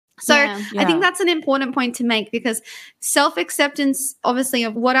So I think that's an important point to make, because self-acceptance, obviously,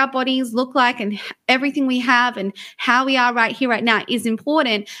 of what our bodies look like and everything we have and how we are right here, right now is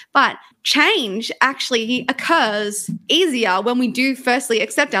important. But change actually occurs easier when we do firstly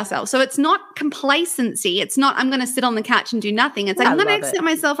accept ourselves. So it's not complacency. It's not, I'm going to sit on the couch and do nothing. It's like, I'm going to accept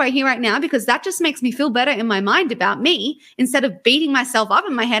myself right here, right now, because that just makes me feel better in my mind about me, instead of beating myself up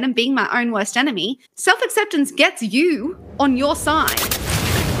in my head and being my own worst enemy. Self-acceptance gets you on your side.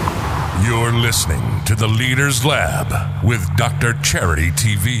 You're listening to The Leaders Lab with Dr. Charity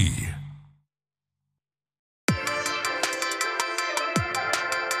TV.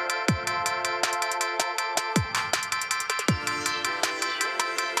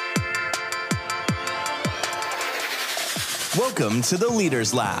 Welcome to The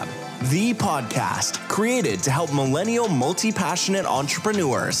Leaders Lab, the podcast created to help millennial multi-passionate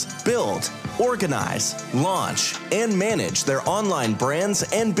entrepreneurs build, organize, launch, and manage their online brands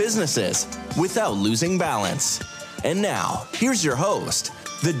and businesses without losing balance. And now, here's your host,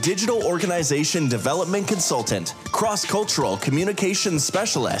 the digital organization development consultant, cross-cultural communications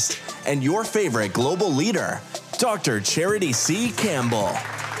specialist, and your favorite global leader, Dr. Charity C. Campbell.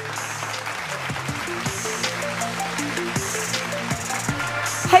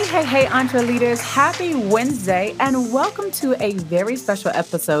 Hey, Entre Leaders. Happy Wednesday, and welcome to a very special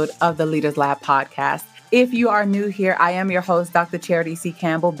episode of the Leaders Lab podcast. If you are new here, I am your host, Dr. Charity C.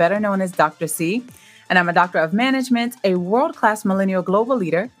 Campbell, better known as Dr. C, and I'm a doctor of management, a world-class millennial global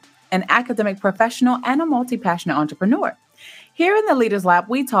leader, an academic professional, and a multi-passionate entrepreneur. Here in the Leaders Lab,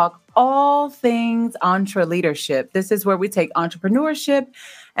 we talk all things entre leadership. This is where we take entrepreneurship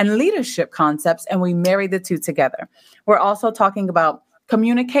and leadership concepts and we marry the two together. We're also talking about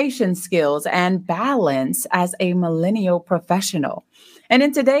communication skills and balance as a millennial professional. And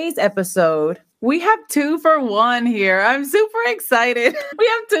in today's episode, we have 2 for 1 here. I'm super excited. We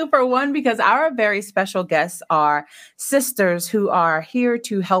have 2 for 1 because our very special guests are sisters who are here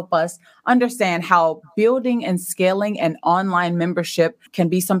to help us understand how building and scaling an online membership can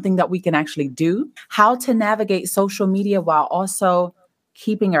be something that we can actually do, how to navigate social media while also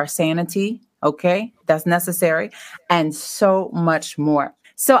keeping our sanity. Okay, that's necessary, and so much more.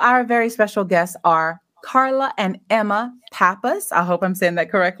 So our very special guests are Carla and Emma Pappas. I hope I'm saying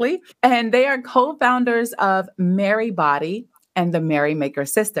that correctly. And they are co-founders of Merry Body and the Merrymaker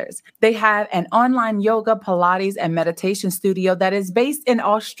Sisters. They have an online yoga, Pilates, and meditation studio that is based in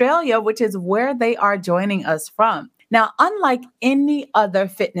Australia, which is where they are joining us from. Now, unlike any other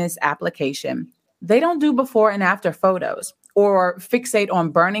fitness application, they don't do before and after photos or fixate on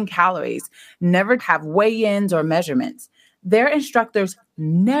burning calories, never have weigh-ins or measurements. Their instructors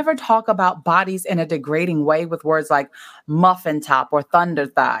never talk about bodies in a degrading way with words like muffin top or thunder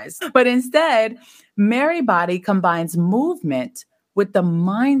thighs. But instead, Merry Body combines movement with the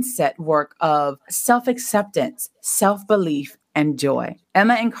mindset work of self-acceptance, self-belief, and joy.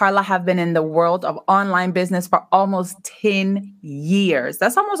 Emma and Carla have been in the world of online business for almost 10 years.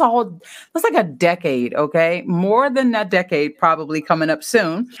 That's like a decade, okay? More than a decade probably coming up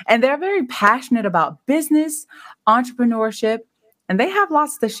soon. And they're very passionate about business, entrepreneurship, and they have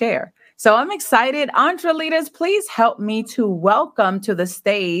lots to share. So I'm excited. Entre Leaders, please help me to welcome to the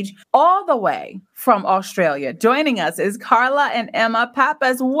stage all the way from Australia. Joining us is Carla and Emma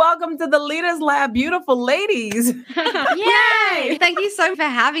Pappas. Welcome to the Leaders Lab, beautiful ladies. Yay! Thank you so much for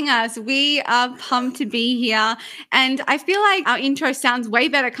having us. We are pumped to be here. And I feel like our intro sounds way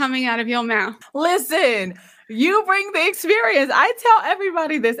better coming out of your mouth. Listen, you bring the experience. I tell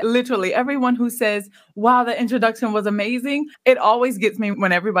everybody this, literally everyone who says, wow, the introduction was amazing. It always gets me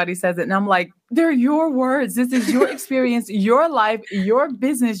when everybody says it. And I'm like, they're your words. This is your experience, your life, your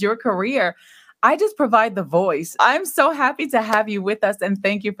business, your career. I just provide the voice. I'm so happy to have you with us. And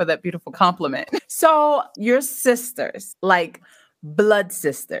thank you for that beautiful compliment. So you're sisters, like blood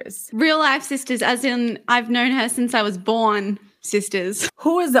sisters. Real life sisters, as in I've known her since I was born. Sisters.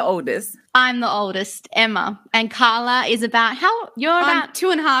 Who is the oldest? I'm the oldest, Emma. And Carla is about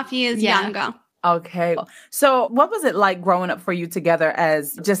 2.5 years younger. Okay. So what was it like growing up for you together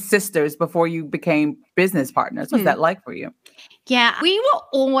as just sisters before you became business partners? What was that like for you? Yeah, we were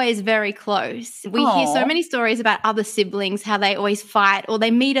always very close. We hear so many stories about other siblings, how they always fight or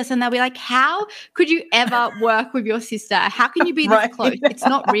they meet us and they'll be like, how could you ever work with your sister? How can you be this close? It's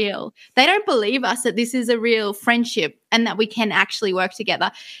not real. They don't believe us that this is a real friendship and that we can actually work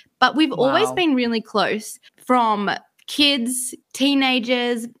together. But we've always been really close from kids,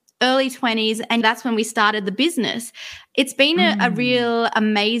 teenagers, early 20s, and that's when we started the business. It's been a real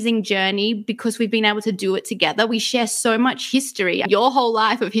amazing journey because we've been able to do it together. We share so much history, your whole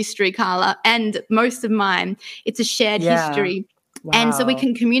life of history, Carla, and most of mine. It's a shared history. Wow. And so we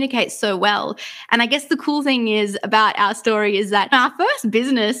can communicate so well. And I guess the cool thing is about our story is that our first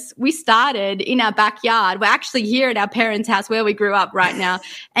business, we started in our backyard. We're actually here at our parents' house where we grew up right now.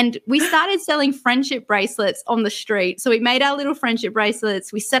 And we started selling friendship bracelets on the street. So we made our little friendship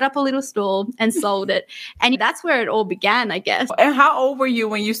bracelets. We set up a little stall and sold it. And that's where it all began, I guess. And how old were you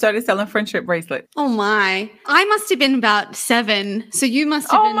when you started selling friendship bracelets? Oh my. I must have been about 7. So you must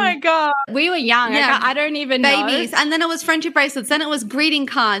have been. Oh my God. We were young. Yeah. I don't even Babies. know. And then it was friendship bracelets. Then it was greeting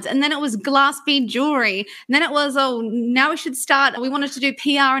cards. And then it was glass bead jewelry. And then it was, now we should start. We wanted to do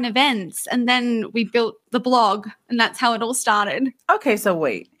PR and events. And then we built the blog. And that's how it all started. Okay, so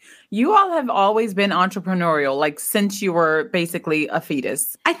wait. You all have always been entrepreneurial, like since you were basically a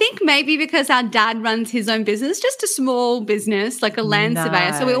fetus. I think maybe because our dad runs his own business, just a small business, like a land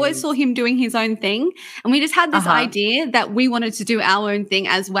surveyor. So we always saw him doing his own thing. And we just had this idea that we wanted to do our own thing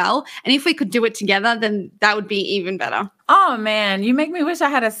as well. And if we could do it together, then that would be even better. Oh, man, you make me wish I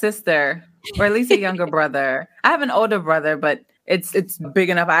had a sister or at least a younger brother. I have an older brother, but it's big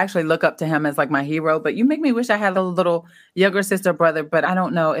enough. I actually look up to him as like my hero, but you make me wish I had a little younger sister brother, but I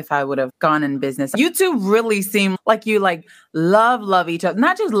don't know if I would have gone in business. You two really seem like you like love each other.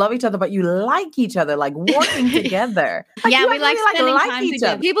 Not just love each other, but you like each other, like working together. Like, yeah, we like spending time each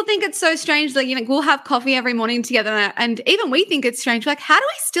together. other. People think it's so strange that, we'll have coffee every morning together. And even we think it's strange. Like, how do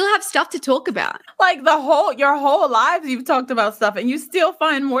we still have stuff to talk about? Like your whole lives you've talked about stuff and you still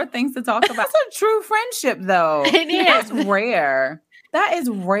find more things to talk about. That's a true friendship though. It is. That's rare. That is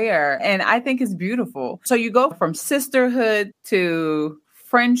rare. And I think it's beautiful. So you go from sisterhood to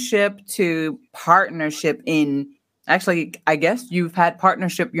friendship to partnership actually, I guess you've had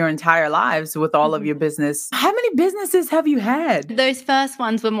partnership your entire lives with all of your business. How many businesses have you had? Those first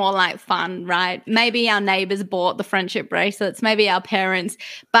ones were more like fun, right? Maybe our neighbors bought the friendship bracelets, maybe our parents,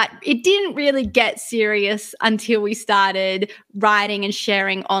 but it didn't really get serious until we started writing and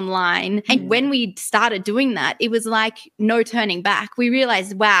sharing online. And when we started doing that, it was like no turning back. We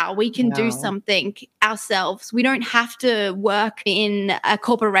realized, wow, we can do something ourselves. We don't have to work in a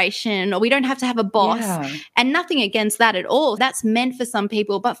corporation or we don't have to have a boss. And nothing against that at all. That's meant for some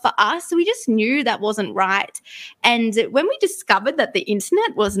people. But for us, we just knew that wasn't right. And when we discovered that the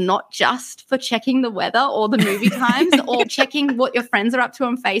internet was not just for checking the weather or the movie times or checking what your friends are up to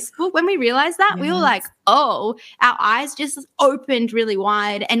on Facebook, when we realized that, we were like, oh, our eyes just opened really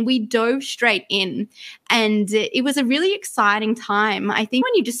wide and we dove straight in. And it was a really exciting time. I think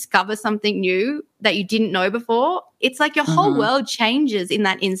when you discover something new that you didn't know before, it's like your whole world changes in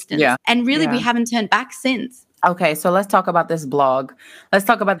that instant. And really, we haven't turned back since. Okay, so let's talk about this blog. Let's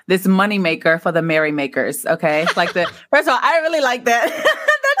talk about this moneymaker for the merrymakers. Okay, first of all, I really like that.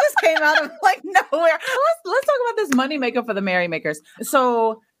 That just came out of like nowhere. Let's talk about this moneymaker for the merrymakers.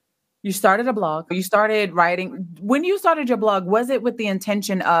 So you started a blog. You started writing. When you started your blog, was it with the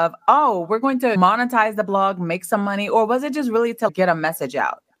intention of, we're going to monetize the blog, make some money, or was it just really to get a message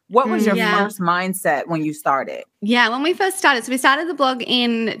out? What was your first mindset when you started? Yeah, when we first started, so we started the blog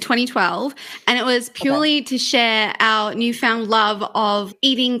in 2012 and it was purely to share our newfound love of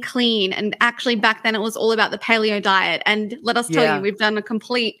eating clean. And actually back then it was all about the paleo diet. And let us tell you, we've done a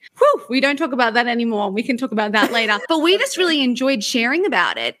complete, we don't talk about that anymore. We can talk about that later. But we just really enjoyed sharing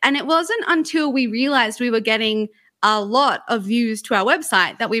about it. And it wasn't until we realized we were getting a lot of views to our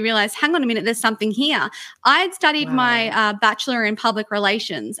website that we realized, hang on a minute, there's something here. I had studied my bachelor in public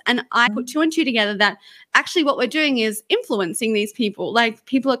relations and I put 2 and 2 together that actually what we're doing is influencing these people. Like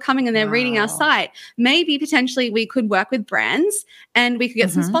people are coming and they're reading our site. Maybe potentially we could work with brands and we could get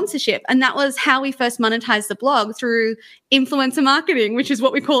some sponsorship. And that was how we first monetized the blog, through influencer marketing, which is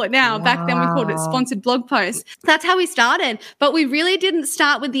what we call it now. Back then we called it sponsored blog posts. That's how we started. But we really didn't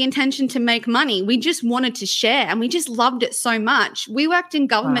start with the intention to make money. We just wanted to share and we just loved it so much. We worked in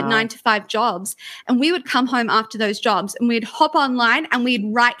government 9-to-5 jobs and we would come home after those jobs and we'd hop online and we'd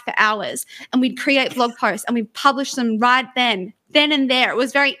write for hours and we'd create blog posts and we'd publish them right then and there. It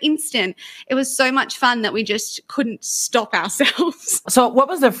was very instant. It was so much fun that we just couldn't stop ourselves. So what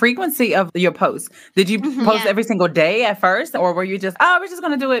was the frequency of your posts? Did you post every single day at first? Or were you just, we're just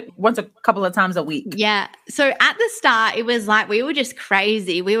going to do it once a couple of times a week? Yeah. So at the start, it was like we were just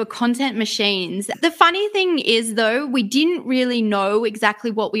crazy. We were content machines. The funny thing is, though, we didn't really know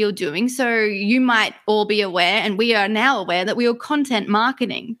exactly what we were doing. So you might all be aware, and we are now aware, that we were content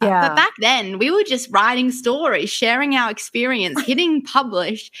marketing. Yeah. But back then, we were just writing stories, sharing our experience, hitting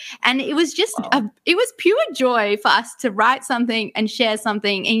publish. And it was just, it was pure joy for us to write something and share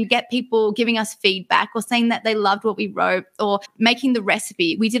something and get people giving us feedback or saying that they loved what we wrote or making the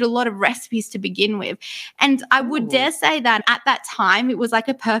recipe. We did a lot of recipes to begin with. And I would dare say that at that time, it was like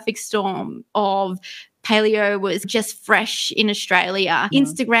a perfect storm of paleo was just fresh in Australia.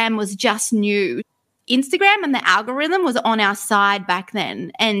 Instagram was just new. Instagram and the algorithm was on our side back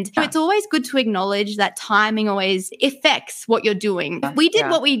then. And it's always good to acknowledge that timing always affects what you're doing. If we did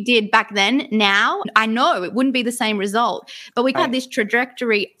what we did back then, now I know it wouldn't be the same result, but we had this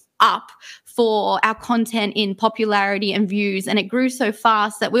trajectory up for our content in popularity and views, and it grew so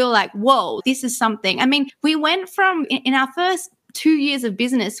fast that we were like, whoa, this is something. I mean, we went from in our first 2 years of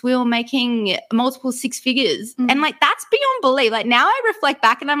business, we were making multiple six figures. And like, that's beyond belief. Like now I reflect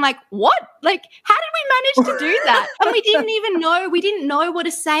back and I'm like, what? Like, how did we manage to do that? And we didn't know what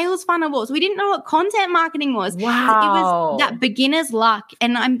a sales funnel was. We didn't know what content marketing was. Wow. It was that beginner's luck.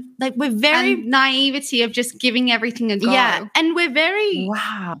 And I'm like, we're very naivety of just giving everything a go. Yeah. And we're very,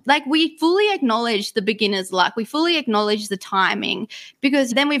 like, we fully acknowledge the beginner's luck. We fully acknowledge the timing,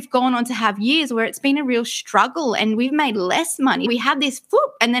 because then we've gone on to have years where it's been a real struggle and we've made less money. We had this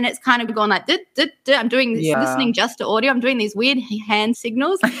whoop, and then it's kind of gone like, I'm doing this, listening just to audio. I'm doing these weird hand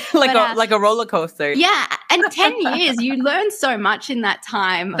signals. like a roller coaster. Yeah. And 10 years, you learn so much in that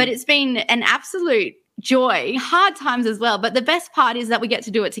time, but it's been an absolute joy, hard times as well. But the best part is that we get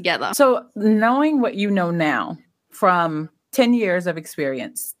to do it together. So knowing what you know now from 10 years of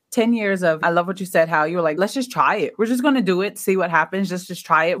experience, 10 years of, I love what you said, how you were like, let's just try it. We're just going to do it, see what happens. Just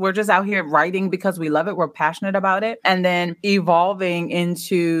try it. We're just out here writing because we love it. We're passionate about it. And then evolving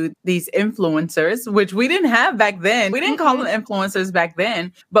into these influencers, which we didn't have back then. We didn't call them influencers back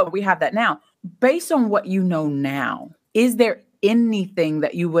then, but we have that now. Based on what you know now, is there anything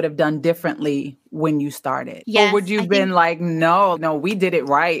that you would have done differently when you started? Yes, or would you have been like, no, we did it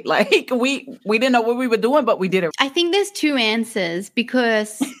right. Like we didn't know what we were doing, but we did it. I think there's two answers,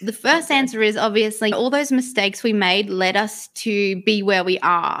 because the first answer is obviously all those mistakes we made led us to be where we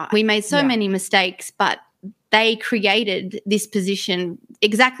are. We made so many mistakes, but they created this position,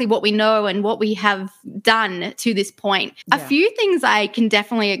 exactly what we know and what we have done to this point. A few things I can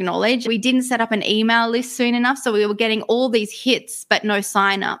definitely acknowledge. We didn't set up an email list soon enough, so we were getting all these hits but no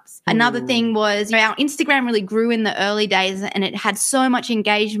signups. Another thing was, our Instagram really grew in the early days and it had so much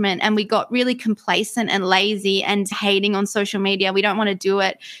engagement, and we got really complacent and lazy and hating on social media. We don't want to do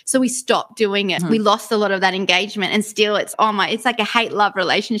it. So we stopped doing it. We lost a lot of that engagement, and still it's like a hate-love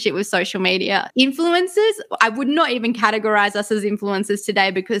relationship with social media. Influencers, I would not even categorize us as influencers today,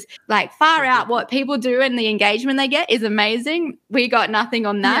 because like far out what people do and the engagement they get is amazing. We got nothing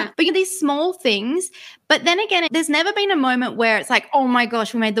on that. Yeah. But these small things. But then again, there's never been a moment where it's like, oh my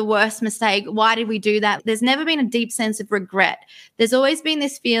gosh, we made the worst mistake. Why did we do that? There's never been a deep sense of regret. There's always been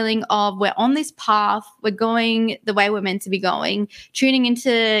this feeling of we're on this path, we're going the way we're meant to be going. Tuning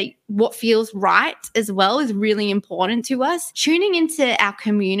into what feels right as well is really important to us. Tuning into our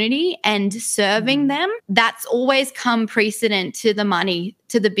community and serving them, that's always come precedent to the money,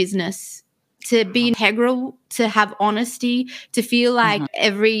 to the business. To be integral, to have honesty, to feel like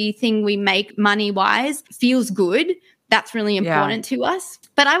everything we make money-wise feels good. That's really important to us.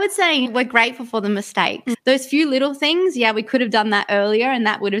 But I would say we're grateful for the mistakes. Those few little things, we could have done that earlier and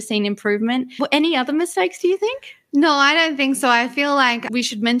that would have seen improvement. Any other mistakes, do you think? No, I don't think so. I feel like we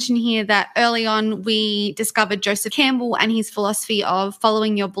should mention here that early on we discovered Joseph Campbell and his philosophy of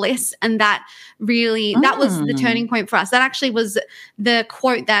following your bliss. And that really, that was the turning point for us. That actually was the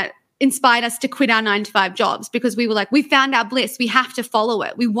quote that inspired us to quit our 9-to-5 jobs, because we were like, we found our bliss. We have to follow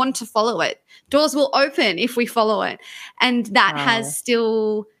it. We want to follow it. Doors will open if we follow it. And that has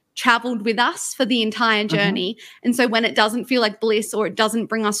still traveled with us for the entire journey. And so when it doesn't feel like bliss or it doesn't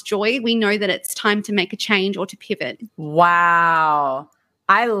bring us joy, we know that it's time to make a change or to pivot. Wow.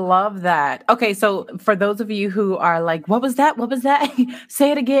 I love that. Okay, so for those of you who are like, what was that? What was that?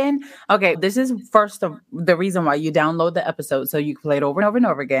 Say it again. Okay, this is first of the reason why you download the episode, so you can play it over and over and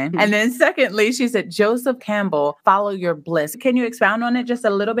over again. And then secondly, she said, Joseph Campbell, follow your bliss. Can you expound on it just a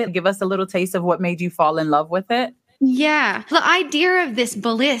little bit? Give us a little taste of what made you fall in love with it? Yeah. The idea of this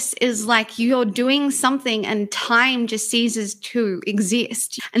bliss is like you're doing something and time just ceases to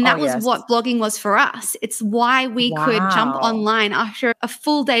exist. And that was what blogging was for us. It's why we could jump online after a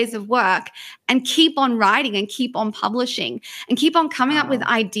full days of work and keep on writing and keep on publishing and keep on coming up with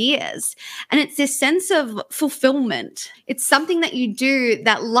ideas. And it's this sense of fulfillment. It's something that you do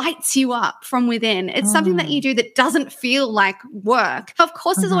that lights you up from within. It's something that you do that doesn't feel like work. Of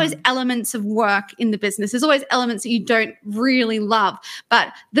course, there's always elements of work in the business. There's always elements that you don't really love,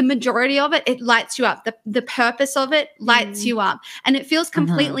 but the majority of it, it lights you up. The purpose of it lights you up, and it feels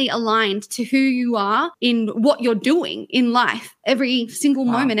completely aligned to who you are in what you're doing in life every single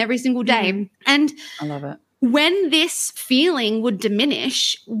moment, every single day. And I love it. when this feeling would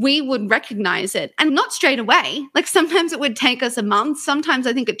diminish, we would recognize it, and not straight away. Like sometimes it would take us a month. Sometimes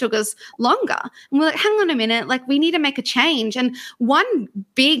I think it took us longer. And we're like, hang on a minute, like we need to make a change. And one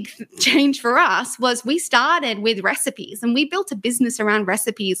big change for us was we started with recipes, and we built a business around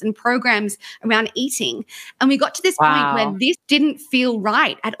recipes and programs around eating. And we got to this point where this didn't feel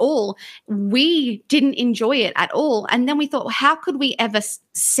right at all. We didn't enjoy it at all. And then we thought, well, how could we ever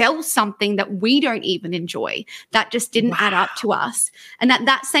sell something that we don't even enjoy? That just didn't add up to us. And at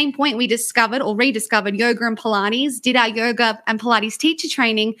that same point, we discovered or rediscovered yoga and Pilates, did our yoga and Pilates teacher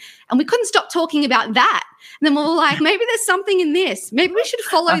training, and we couldn't stop talking about that. And then we were like, maybe there's something in this. Maybe we should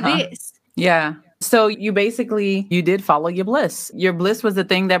follow this. Yeah. So you did follow your bliss. Your bliss was the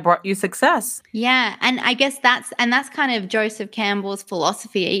thing that brought you success. Yeah. And I guess that's kind of Joseph Campbell's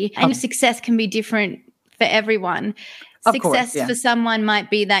philosophy. And success can be different for everyone. Success for someone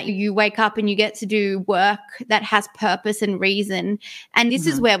might be that you wake up and you get to do work that has purpose and reason. And this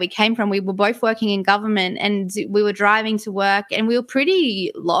is where we came from. We were both working in government, and we were driving to work, and we were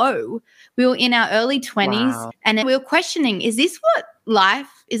pretty low. We were in our early 20s and we were questioning, is this what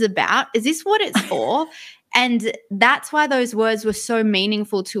life is about? Is this what it's for? And that's why those words were so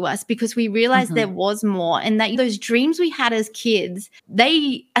meaningful to us, because we realized there was more, and that those dreams we had as kids,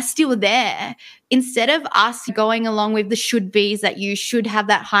 they are still there. Instead of us going along with the should be's, that you should have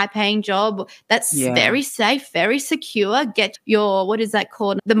that high paying job that's very safe, very secure, get your, what is that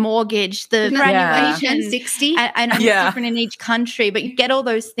called? The mortgage, the graduation, 60. I know it's different in each country, but you get all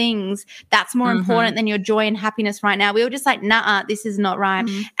those things. That's more important than your joy and happiness right now. We were just like, nah, this is not right.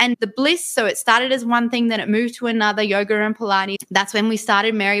 And the bliss, so it started as one thing, then it moved to another, yoga and Pilates. That's when we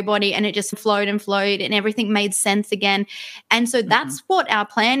started Merrybody, and it just flowed and flowed, and everything made sense again. And so that's what our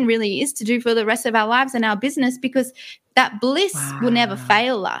plan really is to do for the rest of our lives and our business, because that bliss will never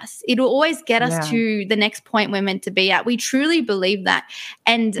fail us. It will always get us to the next point we're meant to be at. We truly believe that.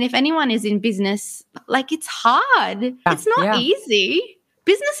 And if anyone is in business, like, it's hard. It's not easy.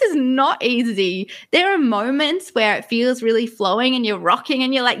 Business is not easy. There are moments where it feels really flowing and you're rocking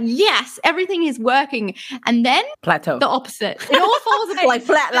and you're like, yes, everything is working. And then plateau. The opposite. It all falls apart. Like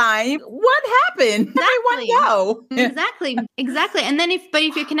flatline. What happened? Exactly. Everyone go. Exactly. And then if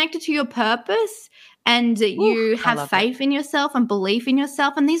you're connected to your purpose, and you have faith in yourself and belief in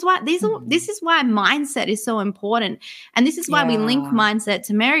yourself. And this is why mindset is so important. And this is why we link mindset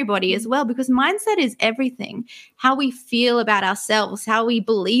to Merrybody as well, because mindset is everything. How we feel about ourselves, how we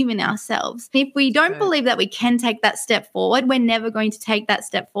believe in ourselves. If we don't believe that we can take that step forward, we're never going to take that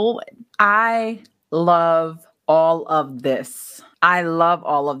step forward. I love all of this. I love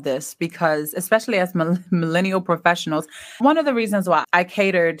all of this because, especially as millennial professionals, one of the reasons why I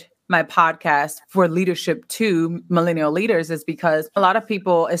catered my podcast for leadership to millennial leaders is because a lot of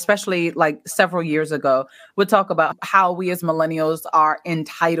people, especially like several years ago, would talk about how we as millennials are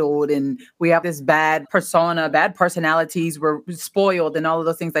entitled and we have this bad persona, bad personalities, we're spoiled and all of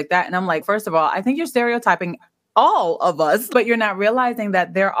those things like that. And I'm like, first of all, I think you're stereotyping all of us, but you're not realizing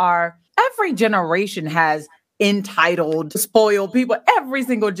that every generation has entitled, spoiled people, every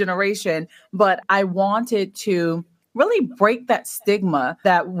single generation. But I wanted to really break that stigma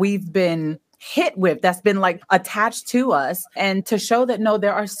that we've been hit with, that's been like attached to us, and to show that, no,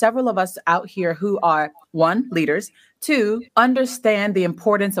 there are several of us out here who are, one, leaders, two, understand the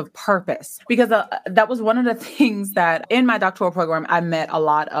importance of purpose. Because that was one of the things that in my doctoral program, I met a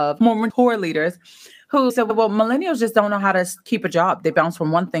lot of more mature leaders who said, well, millennials just don't know how to keep a job. They bounce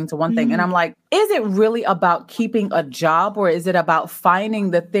from one thing to one thing. And I'm like, is it really about keeping a job, or is it about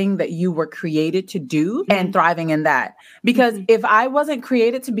finding the thing that you were created to do and thriving in that? Because if I wasn't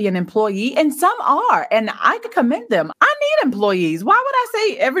created to be an employee, and some are, and I could commend them, I need employees. Why would I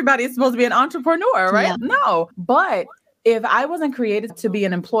say everybody is supposed to be an entrepreneur, right? No, but if I wasn't created to be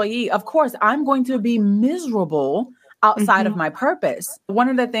an employee, of course, I'm going to be miserable outside of my purpose. One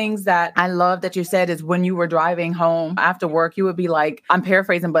of the things that I love that you said is when you were driving home after work, you would be like, I'm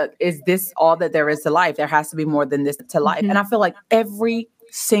paraphrasing, but is this all that there is to life? There has to be more than this to life. And I feel like every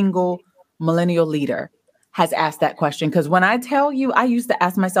single millennial leader has asked that question. Because when I tell you, I used to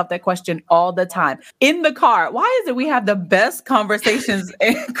ask myself that question all the time in the car. Why is it we have the best conversations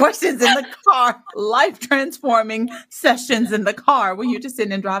and questions in the car, life transforming sessions in the car, where you're just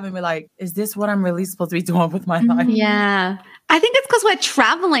sitting and driving me like, is this what I'm really supposed to be doing with my life? Yeah. I think it's because we're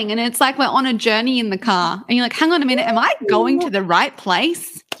traveling and it's like we're on a journey in the car and you're like, hang on a minute, am I going to the right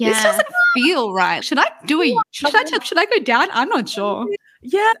place? Yeah. This doesn't feel right. Should I go down? I'm not sure.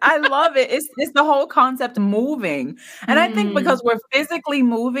 Yeah, I love it. It's the whole concept of moving. And I think because we're physically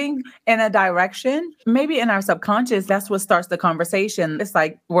moving in a direction, maybe in our subconscious, that's what starts the conversation. It's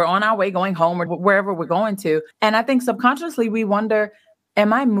like we're on our way going home or wherever we're going to. And I think subconsciously we wonder,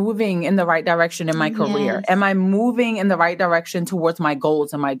 am I moving in the right direction in my career? Yes. Am I moving in the right direction towards my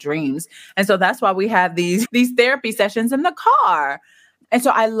goals and my dreams? And so that's why we have these therapy sessions in the car. And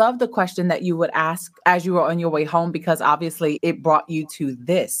so I love the question that you would ask as you were on your way home, because obviously it brought you to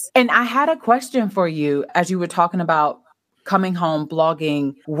this. And I had a question for you as you were talking about coming home,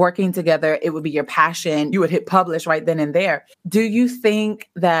 blogging, working together. It would be your passion. You would hit publish right then and there. Do you think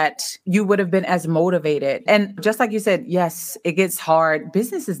that you would have been as motivated? And just like you said, yes, it gets hard.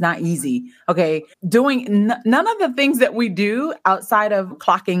 Business is not easy. Okay. Doing none of the things that we do outside of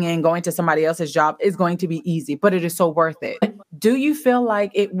clocking in, going to somebody else's job is going to be easy, but it is so worth it. Do you feel like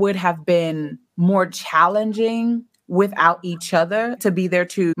it would have been more challenging without each other to be there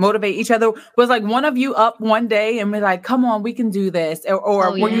to motivate each other? Was like one of you up one day and we're like, come on, we can do this?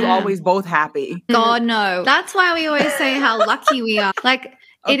 Or were you always both happy? God, no. That's why we always say how lucky we are. Like,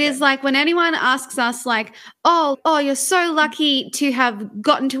 it is like when anyone asks us like, oh, you're so lucky to have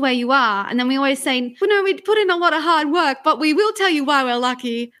gotten to where you are. And then we always say, well, no, we put in a lot of hard work, but we will tell you why we're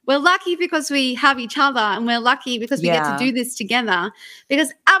lucky. We're lucky because we have each other, and we're lucky because we get to do this together.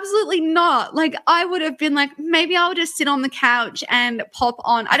 Because absolutely not. Like, I would have been like, maybe I'll just sit on the couch and pop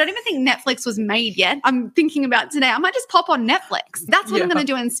on. I don't even think Netflix was made yet. I'm thinking about today. I might just pop on Netflix. That's what I'm going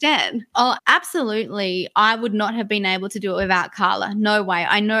to do instead. Oh, absolutely. I would not have been able to do it without Carla. No way.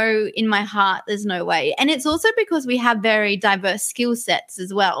 I know in my heart there's no way. And it's also because we have very diverse skill sets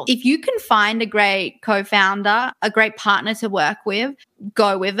as well. If you can find a great co-founder, a great partner to work with,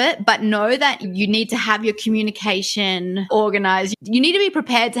 go with it, but know that you need to have your communication organized. You need to be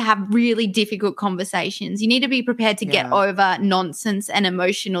prepared to have really difficult conversations. You need to be prepared to get over nonsense and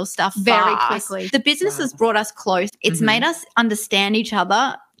emotional stuff very quickly. The business has brought us close. It's made us understand each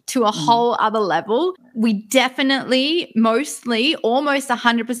other to a whole other level. We definitely, mostly, almost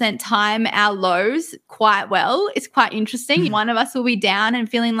 100% time our lows quite well. It's quite interesting. One of us will be down and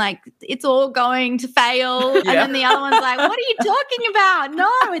feeling like it's all going to fail. And then the other one's like, what are you talking about?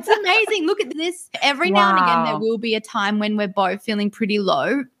 No, it's amazing. Look at this. Every now and again, there will be a time when we're both feeling pretty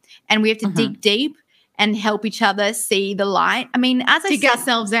low and we have to dig deep and help each other see the light. I mean, as I dig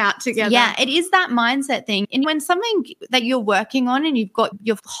ourselves out together. Yeah, it is that mindset thing. And when something that you're working on and you've got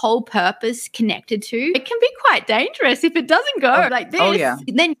your whole purpose connected to, it can be quite dangerous if it doesn't go like this.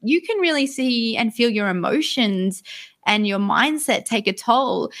 Then you can really see and feel your emotions and your mindset take a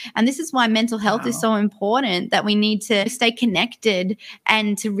toll. And this is why mental health is so important, that we need to stay connected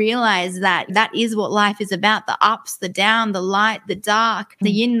and to realize that that is what life is about. The ups, the down, the light, the dark,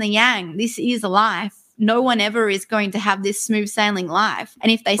 the yin, the yang. This is life. No one ever is going to have this smooth sailing life.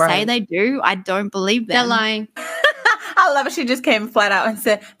 And if they say they do, I don't believe them. They're lying. I love it. She just came flat out and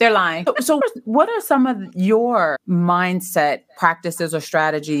said, they're lying. So what are some of your mindset practices or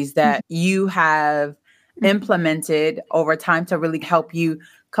strategies that you have implemented over time to really help you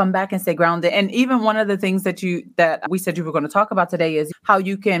come back and stay grounded? And even one of the things that we said you were going to talk about today is how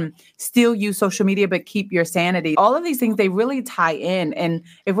you can still use social media but keep your sanity. All of these things, they really tie in. And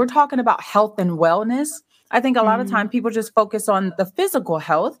if we're talking about health and wellness, I think a lot of time people just focus on the physical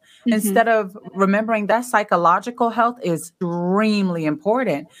health instead of remembering that psychological health is extremely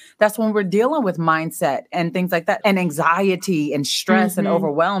important. That's when we're dealing with mindset and things like that, and anxiety and stress and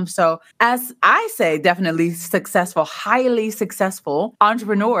overwhelm. So as I say, definitely successful, highly successful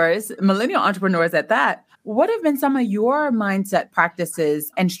entrepreneurs, millennial entrepreneurs at that, what have been some of your mindset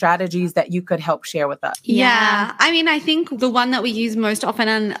practices and strategies that you could help share with us? Yeah. I mean, I think the one that we use most often,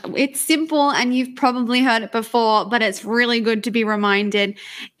 and it's simple and you've probably heard it before, but it's really good to be reminded,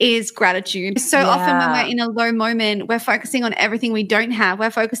 is gratitude. So often when we're in a low moment, we're focusing on everything we don't have. We're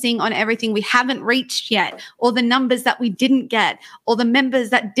focusing on everything we haven't reached yet, or the numbers that we didn't get, or the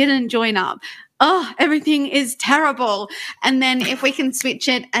members that didn't join up. Oh, everything is terrible. And then if we can switch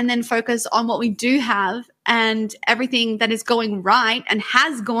it and then focus on what we do have and everything that is going right and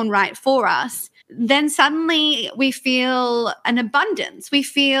has gone right for us, then suddenly we feel an abundance. We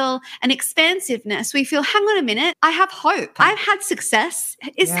feel an expansiveness. We feel, hang on a minute, I have hope. I've had success.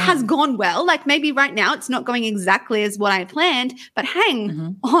 It has gone well. Like maybe right now it's not going exactly as what I planned, but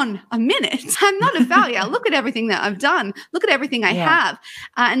hang on a minute. I'm not a failure. Look at everything that I've done. Look at everything I have.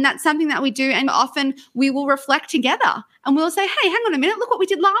 And that's something that we do. And often we will reflect together and we'll say, hey, hang on a minute, look what we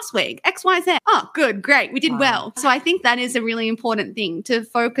did last week, X, Y, Z. Oh, good, great, we did well. So I think that is a really important thing, to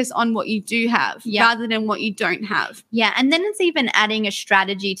focus on what you do have rather than what you don't have. Yeah, and then it's even adding a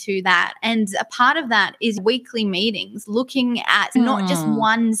strategy to that. And a part of that is weekly meetings, looking at not just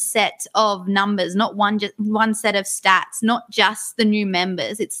one set of numbers, not just one set of stats, not just the new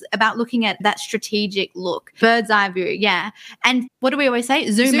members. It's about looking at that strategic look, bird's eye view. Yeah. And what do we always say?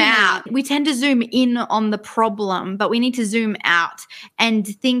 Zoom out. We tend to zoom in on the problem, but we need to zoom out and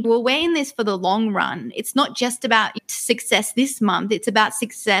think, well, we're in this for the long run. It's not just about success this month. It's about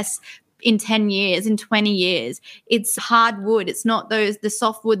success in 10 years, in 20 years. It's hard wood. It's not the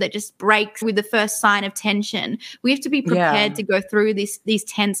soft wood that just breaks with the first sign of tension. We have to be prepared to go through these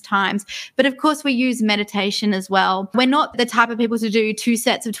tense times. But of course, we use meditation as well. We're not the type of people to do 2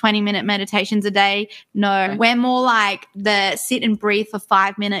 sets of 20-minute meditations a day. No, we're more like the sit and breathe for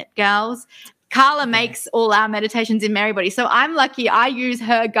 5-minute girls. Carla makes all our meditations in Merrybody. So I'm lucky I use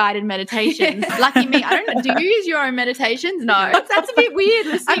her guided meditations. Lucky me. I don't know. Do you use your own meditations? No. That's a bit weird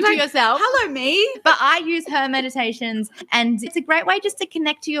listening to yourself. Hello, me. But I use her meditations, and it's a great way just to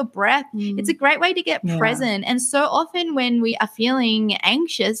connect to your breath. It's a great way to get present. And so often when we are feeling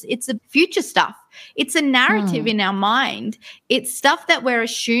anxious, it's a future stuff. It's a narrative in our mind. It's stuff that we're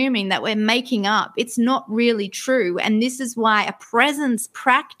assuming, that we're making up. It's not really true. And this is why a presence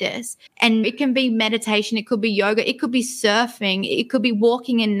practice, and it can be meditation, it could be yoga, it could be surfing, it could be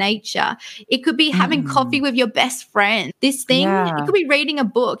walking in nature, it could be having coffee with your best friend. This thing, it could be reading a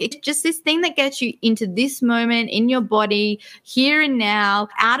book. It's just this thing that gets you into this moment in your body, here and now,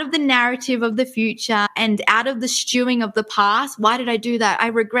 out of the narrative of the future and out of the stewing of the past. Why did I do that? I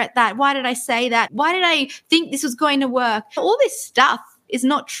regret that. Why did I say that? Why did I think this was going to work? All this stuff is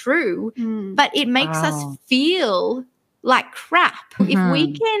not true, but it makes us feel like crap. If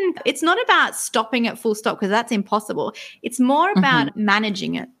we can, it's not about stopping at full stop, because that's impossible. It's more about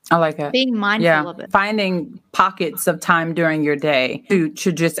managing it. I like it. Being mindful of it. Finding pockets of time during your day to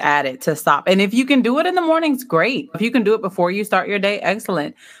just add it, to stop. And if you can do it in the mornings, great. If you can do it before you start your day,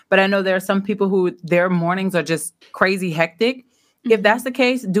 excellent. But I know there are some people who their mornings are just crazy hectic. If that's the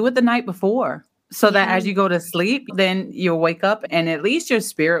case, do it the night before. So that as you go to sleep, then you'll wake up and at least your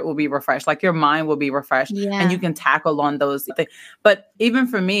spirit will be refreshed, like your mind will be refreshed, and you can tackle on those things. But even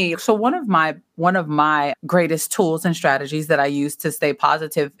for me, so one of my greatest tools and strategies that I use to stay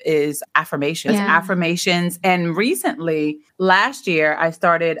positive is affirmations. Affirmations. And recently, last year, I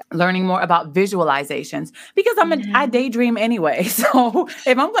started learning more about visualizations, because I daydream anyway. So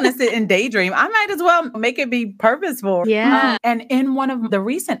if I'm going to sit and daydream, I might as well make it be purposeful. And in one of the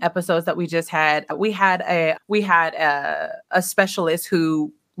recent episodes that we just had, we had a specialist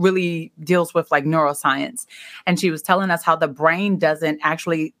who really deals with like neuroscience. And she was telling us how the brain doesn't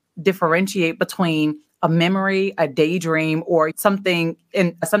actually differentiate between a memory, a daydream, or something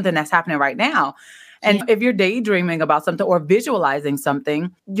that's happening right now. And if you're daydreaming about something or visualizing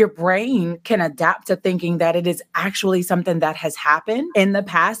something, your brain can adapt to thinking that it is actually something that has happened in the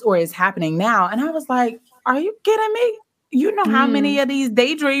past or is happening now. And I was like, are you kidding me? You know how many of these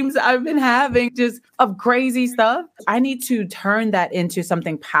daydreams I've been having, just of crazy stuff? I need to turn that into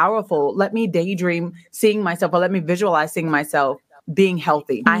something powerful. Let me daydream seeing myself, or let me visualize seeing myself being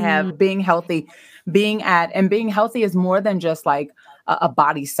healthy. I have being healthy, being healthy is more than just like a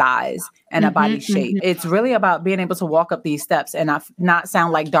body size and a body shape. It's really about being able to walk up these steps and not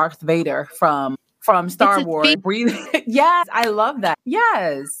sound like Darth Vader from Star Wars. Breathing. Yes, I love that.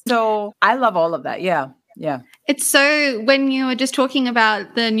 Yes. So I love all of that. Yeah. It's so, when you were just talking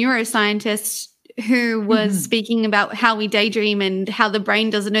about the neuroscientist who was speaking about how we daydream and how the brain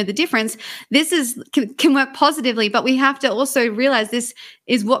doesn't know the difference, this can work positively, but we have to also realize this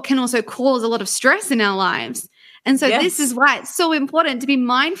is what can also cause a lot of stress in our lives. And so this is why it's so important to be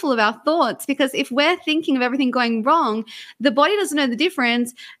mindful of our thoughts, because if we're thinking of everything going wrong, the body doesn't know the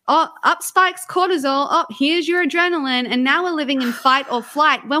difference. Oh, up spikes cortisol. Oh, here's your adrenaline. And now we're living in fight or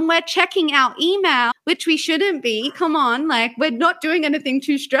flight when we're checking our email, which we shouldn't be. Come on, like, we're not doing anything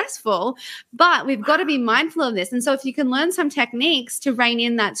too stressful, but we've got to be mindful of this. And so if you can learn some techniques to rein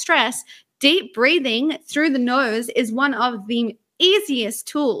in that stress, deep breathing through the nose is one of the easiest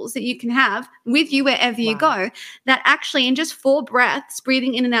tools that you can have with you wherever you go, that actually in just 4 breaths,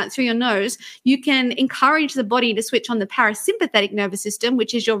 breathing in and out through your nose, you can encourage the body to switch on the parasympathetic nervous system,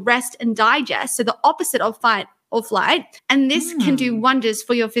 which is your rest and digest. So the opposite of fight or flight. And this can do wonders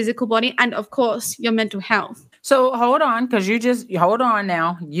for your physical body and, of course, your mental health. So hold on, because hold on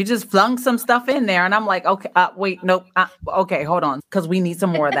now. You just flung some stuff in there. And I'm like, okay, wait, nope. Okay, hold on, because we need some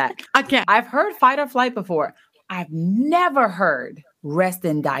more of that. Okay. I've heard fight or flight before. I've never heard rest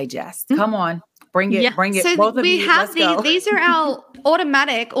and digest. Come on. Bring it. So both of you, let's go. These are our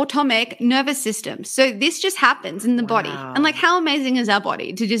autonomic nervous system. So this just happens in the body. And like, how amazing is our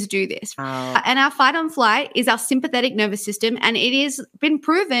body to just do this? And our fight or flight is our sympathetic nervous system. And it has been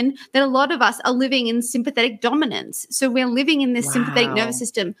proven that a lot of us are living in sympathetic dominance. So we're living in this sympathetic nervous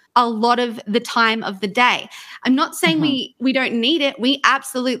system a lot of the time of the day. I'm not saying we don't need it. We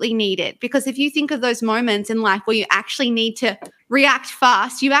absolutely need it, because if you think of those moments in life where you actually need to react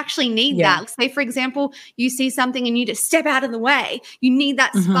fast, you actually need that. Say, for example, you see something and you just step out of the way. You need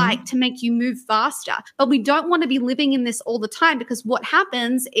that spike to make you move faster. But we don't want to be living in this all the time, because what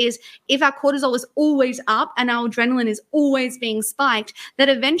happens is if our cortisol is always up and our adrenaline is always being spiked, that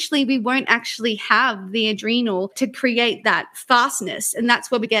eventually we won't actually have the adrenal to create that fastness. And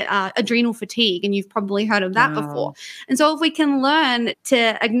that's where we get adrenal fatigue. And you've probably heard of that before. And so if we can learn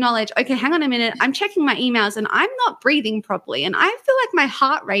to acknowledge, okay, hang on a minute, I'm checking my emails and I'm not breathing properly. And I feel like my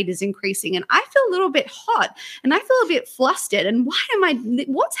heart rate is increasing and I feel a little bit hot and I feel a bit flustered. And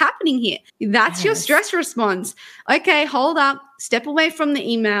what's happening here? That's your stress response. Okay, hold up, step away from the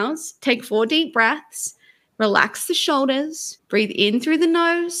emails, take 4 deep breaths, relax the shoulders, breathe in through the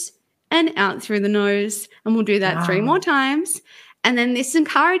nose and out through the nose. And we'll do that 3 more times. And then this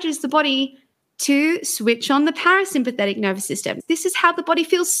encourages the body to switch on the parasympathetic nervous system. This is how the body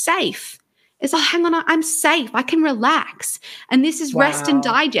feels safe. It's like, hang on, I'm safe. I can relax. And this is rest and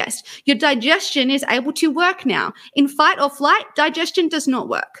digest. Your digestion is able to work now. In fight or flight, digestion does not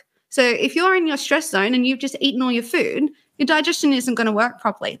work. So if you're in your stress zone and you've just eaten all your food, your digestion isn't going to work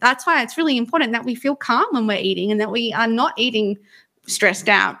properly. That's why it's really important that we feel calm when we're eating and that we are not eating stressed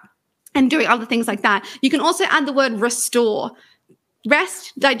out and doing other things like that. You can also add the word restore.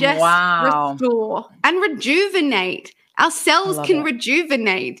 Rest, digest, restore, and rejuvenate. Our cells can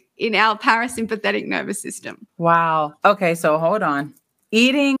rejuvenate in our parasympathetic nervous system. Wow. Okay, so hold on.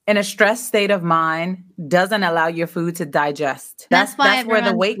 Eating in a stressed state of mind doesn't allow your food to digest. That's where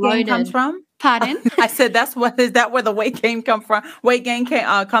the weight gain comes from? Pardon? I said, is that where the weight gain comes from?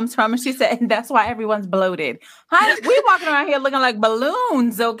 Comes from? And she said, and that's why everyone's bloated. Hi, we walking around here looking like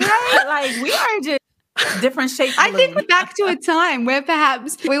balloons, okay? Like we are just different shapes. I think we're back to a time where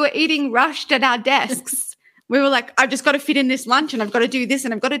perhaps we were eating rushed at our desks. We were like, I've just got to fit in this lunch and I've got to do this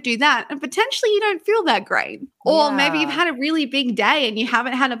and I've got to do that. And potentially you don't feel that great. Or maybe you've had a really big day and you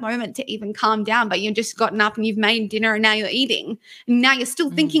haven't had a moment to even calm down, but you've just gotten up and you've made dinner and now you're eating. And now you're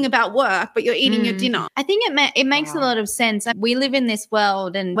still thinking about work, but you're eating your dinner. I think it makes a lot of sense. We live in this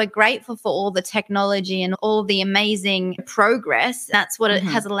world and we're grateful for all the technology and all the amazing progress. That's what it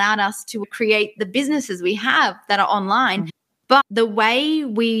has allowed us to create the businesses we have that are online. But the way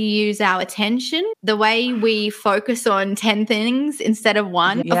we use our attention, the way we focus on 10 things instead of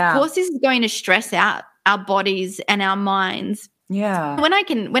one, of course, this is going to stress out our bodies and our minds. Yeah.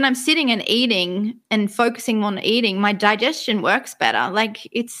 When I'm sitting and eating and focusing on eating, my digestion works better. Like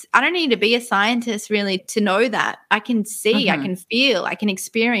I don't need to be a scientist really to know that. I can see, I can feel, I can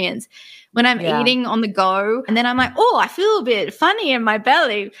experience. When I'm eating on the go and then I'm like, oh, I feel a bit funny in my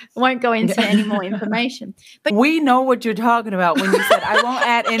belly. I won't go into any more information. But we know what you're talking about when you said, I won't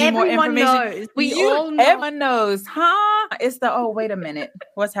add any more information. Knows. We all know. Everyone knows. Huh? It's wait a minute.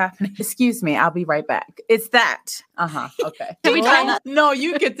 What's happening? Excuse me. I'll be right back. It's that. Okay. Can we try that? No,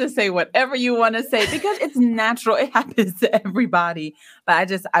 you get to say whatever you want to say because it's natural. It happens to everybody.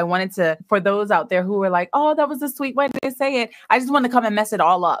 But I wanted to, for those out there who were like, oh, that was a sweet way to say it. I just want to come and mess it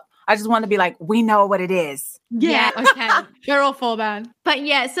all up. I just want to be like, we know what it is. Yeah, okay. You're all for that. But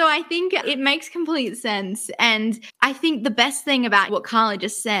yeah, so I think it makes complete sense. And I think the best thing about what Carla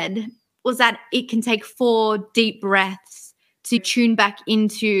just said was that it can take 4 deep breaths to tune back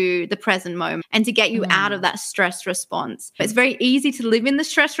into the present moment and to get you out of that stress response. It's very easy to live in the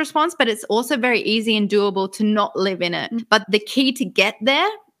stress response, but it's also very easy and doable to not live in it. But the key to get there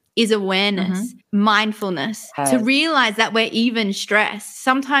is awareness, mindfulness, to realize that we're even stressed.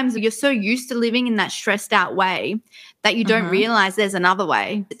 Sometimes you're so used to living in that stressed out way that you don't realize there's another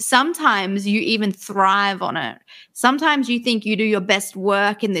way. Sometimes you even thrive on it. Sometimes you think you do your best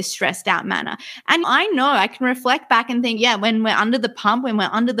work in this stressed out manner. And I know I can reflect back and think, when we're under the pump, when we're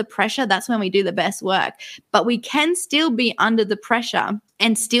under the pressure, that's when we do the best work. But we can still be under the pressure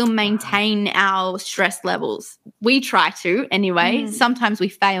and still maintain our stress levels. We try to anyway. Sometimes we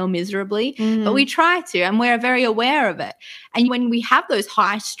fail miserably, but we try to, and we're very aware of it. And when we have those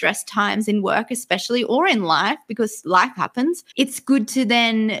high stress times in work, especially, or in life, because life happens, it's good to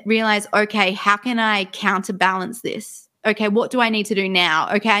then realize, okay, how can I counterbalance this? Okay, what do I need to do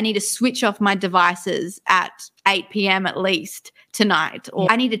now? Okay, I need to switch off my devices at 8 p.m. at least tonight,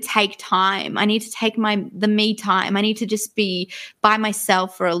 or I need to take time. I need to take the me time. I need to just be by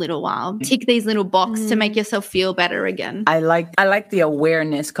myself for a little while. Tick these little boxes to make yourself feel better again. I like the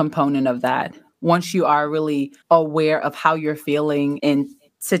awareness component of that. Once you are really aware of how you're feeling in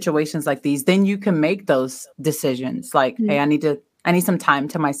situations like these, then you can make those decisions. Like, hey, I need some time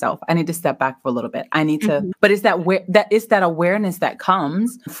to myself. I need to step back for a little bit. I need to, but it's that awareness that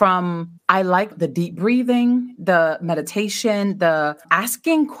comes from, I like the deep breathing, the meditation, the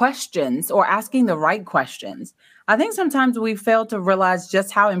asking questions or asking the right questions. I think sometimes we fail to realize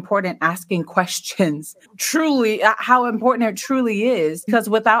just how important asking questions how important it truly is, because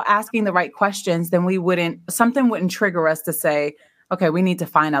without asking the right questions, then something wouldn't trigger us to say, okay, we need to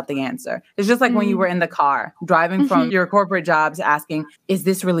find out the answer. It's just like when you were in the car driving from your corporate jobs asking, is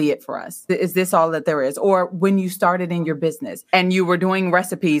this really it for us? Is this all that there is? Or when you started in your business and you were doing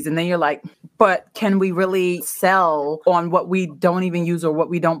recipes and then you're like, but can we really sell on what we don't even use or what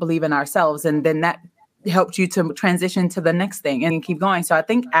we don't believe in ourselves? And then that helped you to transition to the next thing and keep going. So I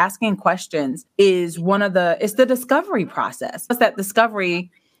think asking questions is it's the discovery process. It's that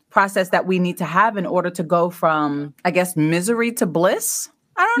discovery process that we need to have in order to go from, I guess, misery to bliss.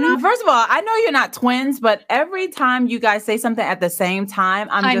 I don't know. First of all, I know you're not twins, but every time you guys say something at the same time,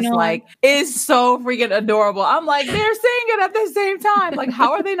 I'm just like, it's so freaking adorable. I'm like, they're saying it at the same time. Like,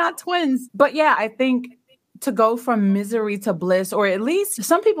 how are they not twins? But yeah, I think to go from misery to bliss, or at least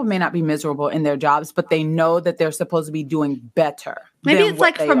some people may not be miserable in their jobs, but they know that they're supposed to be doing better. Maybe it's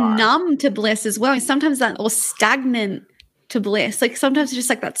like from numb to bliss as well. Sometimes that, or stagnant to bliss. Like sometimes it's just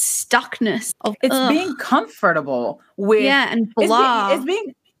like that stuckness of being comfortable with and blah. It's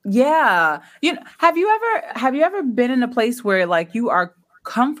being You know, have you ever been in a place where like you are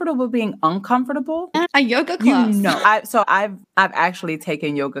comfortable being uncomfortable? A yoga class. You know, I've actually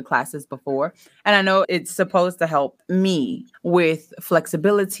taken yoga classes before, and I know it's supposed to help me with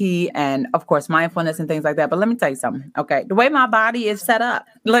flexibility and of course mindfulness and things like that. But let me tell you something. Okay. The way my body is set up,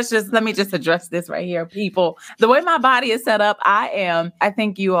 let me just address this right here, people. The way my body is set up, I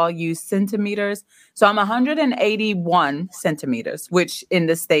think you all use centimeters. So I'm 181 centimeters, which in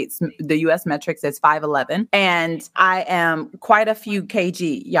the States, the US metrics is 5'11". And I am quite a few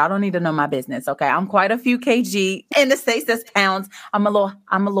kg. Y'all don't need to know my business. Okay. I'm quite a few kg. In the States, that's pounds. I'm a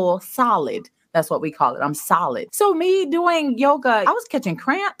little solid. That's what we call it. I'm solid. So me doing yoga, I was catching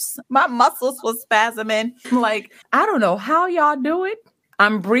cramps. My muscles was spasming. I'm like, I don't know how y'all do it.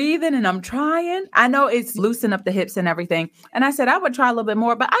 I'm breathing and I'm trying. I know it's loosen up the hips and everything. And I said, I would try a little bit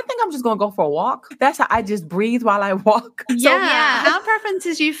more, but I think I'm just going to go for a walk. That's how I just breathe while I walk. Yeah. Our preference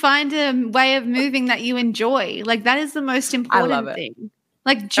is you find a way of moving that you enjoy. Like that is the most important thing.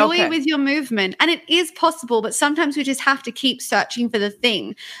 Like joy with your movement. And it is possible, but sometimes we just have to keep searching for the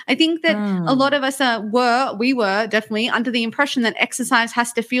thing. I think that a lot of us we were definitely under the impression that exercise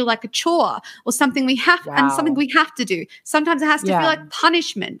has to feel like a chore or something we have and something we have to do. Sometimes it has to feel like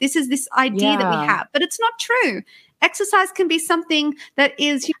punishment. This is this idea that we have, but it's not true. Exercise can be something that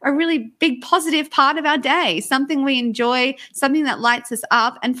is a really big positive part of our day, something we enjoy, something that lights us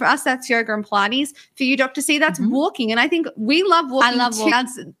up. And for us, that's yoga and Pilates. For you, Dr. C, that's walking. And I think we love walking. I love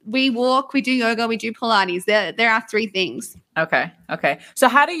walking. We walk, we do yoga, we do Pilates. There are three things. Okay. So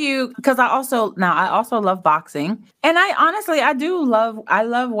how do you, because I also love boxing. And I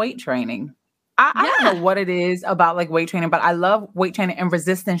love weight training. I don't know what it is about like weight training, but I love weight training and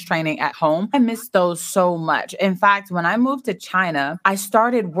resistance training at home. I miss those so much. In fact, when I moved to China, I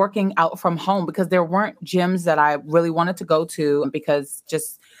started working out from home because there weren't gyms that I really wanted to go to because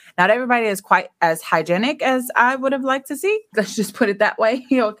just not everybody is quite as hygienic as I would have liked to see. Let's just put it that way.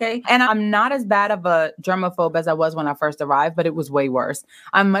 Okay. And I'm not as bad of a germaphobe as I was when I first arrived, but it was way worse.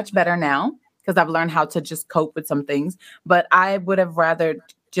 I'm much better now because I've learned how to just cope with some things, but I would have rather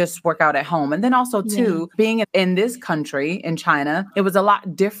just work out at home. And then also too, being in this country, in China, it was a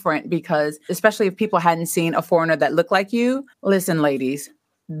lot different because especially if people hadn't seen a foreigner that looked like you, listen, ladies,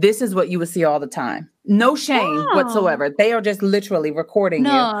 this is what you would see all the time. No shame whatsoever. They are just literally recording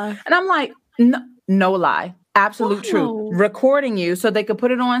you. And I'm like, no lie. Absolute truth. Recording you so they could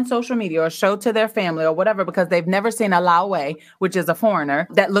put it on social media or show to their family or whatever because they've never seen a Lao Wei, which is a foreigner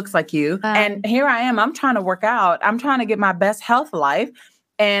that looks like you. And here I am. I'm trying to work out. I'm trying to get my best health life.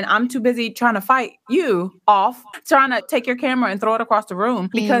 And I'm too busy trying to fight you off, trying to take your camera and throw it across the room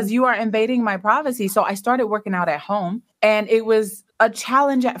because you are invading my privacy. So I started working out at home and it was a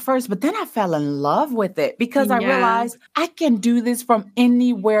challenge at first, but then I fell in love with it because I realized I can do this from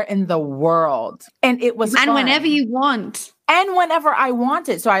anywhere in the world. And it was fun. Whenever you want. And whenever I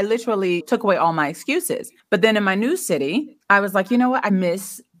wanted. So I literally took away all my excuses. But then in my new city, I was like, you know what? I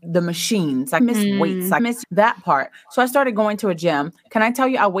miss the machines. I miss weights. I miss that part. So I started going to a gym. Can I tell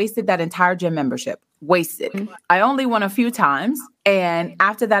you, I wasted that entire gym membership. Wasted. I only went a few times. And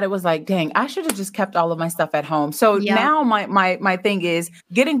after that, it was like, dang, I should have just kept all of my stuff at home. So now my thing is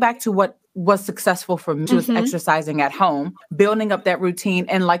getting back to what was successful for me, which was exercising at home, building up that routine.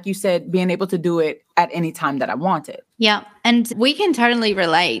 And like you said, being able to do it at any time that I wanted. Yeah. And we can totally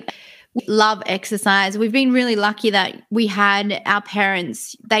relate. We love exercise. We've been really lucky that we had our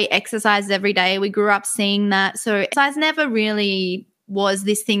parents, they exercised every day. We grew up seeing that. So exercise never really was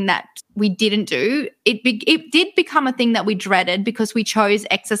this thing that we didn't do. It did become a thing that we dreaded because we chose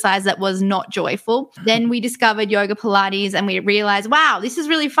exercise that was not joyful. Then we discovered yoga Pilates and we realized, wow, this is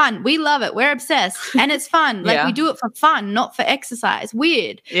really fun. We love it. We're obsessed and it's fun. Like we do it for fun, not for exercise.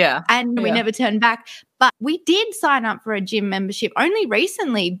 Weird. Yeah. And we never turned back. But we did sign up for a gym membership only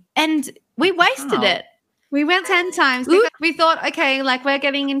recently and we wasted it. We went 10 times because we thought, okay, like we're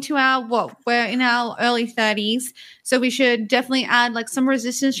getting into we're in our early 30s. So we should definitely add like some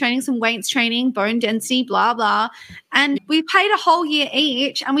resistance training, some weights training, bone density, blah, blah. And we paid a whole year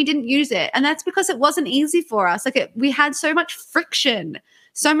each and we didn't use it. And that's because it wasn't easy for us. Like we had so much friction,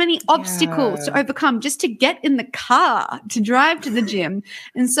 so many obstacles to overcome just to get in the car, to drive to the gym.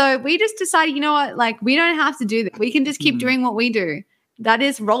 And so we just decided, you know what, like we don't have to do that. We can just keep doing what we do. That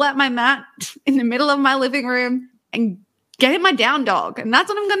is roll out my mat in the middle of my living room and get in my down dog. And that's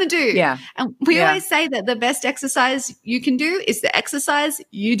what I'm going to do. Yeah. And we always say that the best exercise you can do is the exercise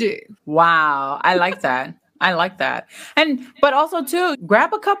you do. Wow. I like that. I like that. But also too,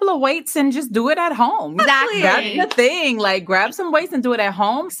 grab a couple of weights and just do it at home. Exactly. That's the thing. Like grab some weights and do it at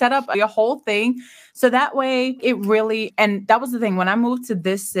home, set up your whole thing. So that way it really, and that was the thing. When I moved to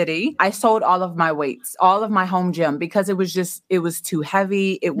this city, I sold all of my weights, all of my home gym, because it was too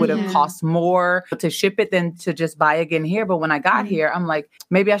heavy. It would have cost more to ship it than to just buy again here. But when I got here, I'm like,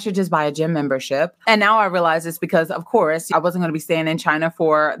 maybe I should just buy a gym membership. And now I realize it's because, of course, I wasn't going to be staying in China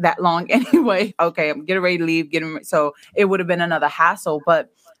for that long anyway. Okay, I'm getting ready to leave. So it would have been another hassle.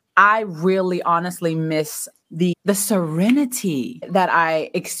 But I really honestly miss the serenity that I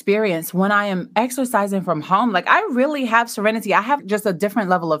experience when I am exercising from home. Like I really have serenity. I have just a different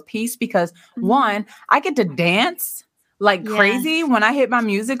level of peace because one, I get to dance like crazy when I hit my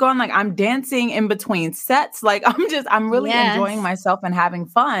music on. Like I'm dancing in between sets. Like I'm really enjoying myself and having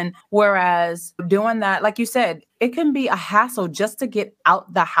fun. Whereas doing that, like you said, it can be a hassle just to get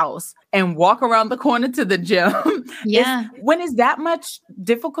out the house and walk around the corner to the gym. When is that much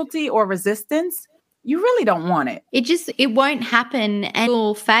difficulty or resistance, you really don't want it. It won't happen and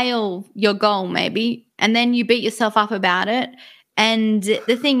you'll fail your goal maybe. And then you beat yourself up about it. And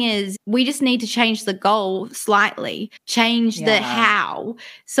the thing is, we just need to change the goal slightly, change the how.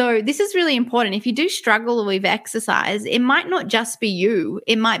 So this is really important. If you do struggle with exercise, it might not just be you.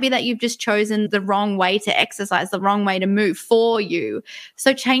 It might be that you've just chosen the wrong way to exercise, the wrong way to move for you.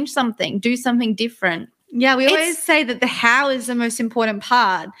 So change something, do something different. Yeah, we always say that the how is the most important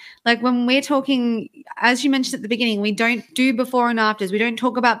part. Like when we're talking, as you mentioned at the beginning, we don't do before and afters. We don't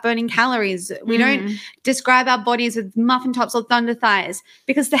talk about burning calories. We don't describe our bodies with muffin tops or thunder thighs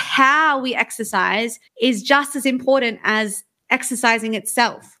because the how we exercise is just as important as exercising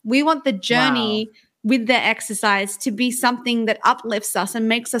itself. We want the journey with the exercise to be something that uplifts us and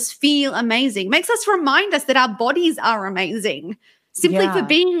makes us feel amazing, makes us remind us that our bodies are amazing. Simply for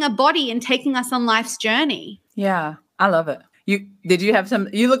being a body and taking us on life's journey. Yeah, I love it. Did you have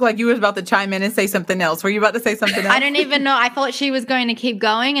you look like you were about to chime in and say something else. Were you about to say something else? I don't even know. I thought she was going to keep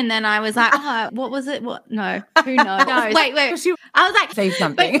going. And then I was like, what was it? What? No, who knows? Wait. I was like, say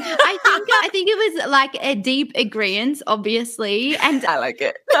something. I think it was like a deep agreement, obviously. And I like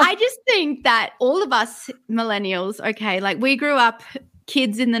it. I just think that all of us millennials, okay, like we grew up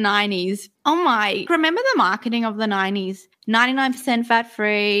kids in the 90s. Remember the marketing of the 90s? 99% fat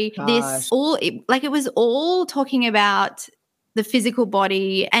free. It was all talking about the physical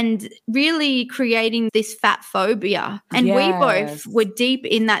body and really creating this fat phobia. And we both were deep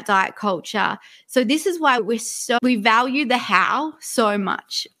in that diet culture. So this is why we value the how so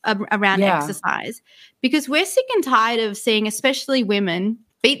much around exercise, because we're sick and tired of seeing, especially women,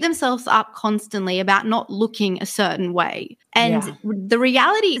 beat themselves up constantly about not looking a certain way. And the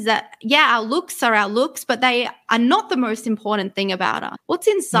reality is that, our looks are our looks, but they are not the most important thing about us. What's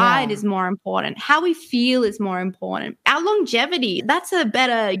inside is more important. How we feel is more important. Our longevity, that's a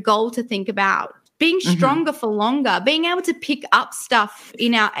better goal to think about. being stronger for longer, being able to pick up stuff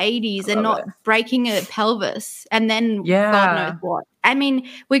in our 80s and not breaking a pelvis and then God knows what. I mean,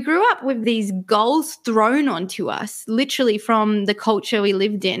 we grew up with these goals thrown onto us, literally from the culture we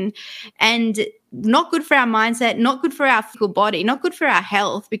lived in, and not good for our mindset, not good for our physical body, not good for our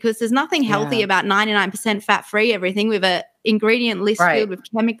health, because there's nothing healthy about 99% fat-free everything with an ingredient list filled with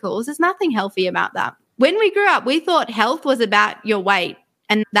chemicals. There's nothing healthy about that. When we grew up, we thought health was about your weight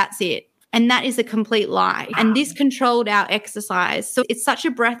and that's it. And that is a complete lie. And this controlled our exercise. So it's such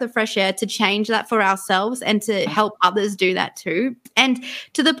a breath of fresh air to change that for ourselves and to help others do that too. And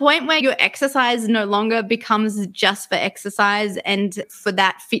to the point where your exercise no longer becomes just for exercise and for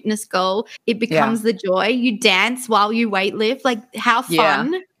that fitness goal, it becomes the joy. You dance while you weightlift. Like, how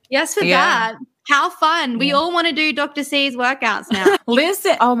fun. Yes, for that. How fun. We all want to do Dr. C's workouts now.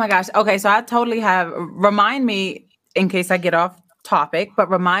 Listen. Oh my gosh. Okay. So I totally remind me in case I get off topic, but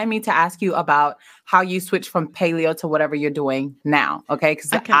remind me to ask you about how you switch from paleo to whatever you're doing now. Okay.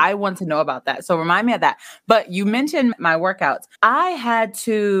 Because I want to know about that. So remind me of that. But you mentioned my workouts. I had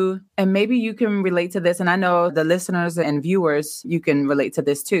to, and maybe you can relate to this. And I know the listeners and viewers, you can relate to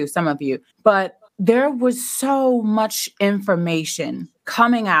this too, some of you, but there was so much information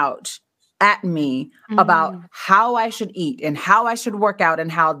coming out at me about how I should eat and how I should work out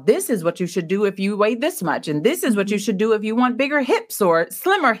and how this is what you should do if you weigh this much. And this is what you should do if you want bigger hips or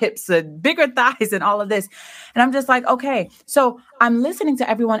slimmer hips and bigger thighs and all of this. And I'm just like, okay, so I'm listening to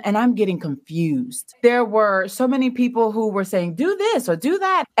everyone and I'm getting confused. There were so many people who were saying, do this or do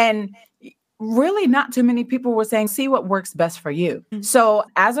that. And really not too many people were saying, see what works best for you. So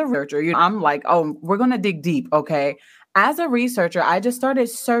as a researcher, I'm like, oh, we're going to dig deep. Okay. As a researcher, I just started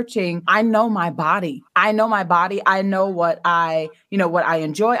searching. I know my body. I know what I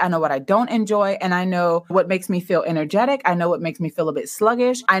enjoy. I know what I don't enjoy. And I know what makes me feel energetic. I know what makes me feel a bit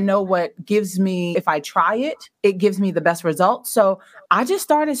sluggish. I know what gives me, if I try it, it gives me the best results. So I just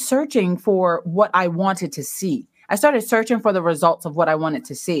started searching for what I wanted to see. I started searching for the results of what I wanted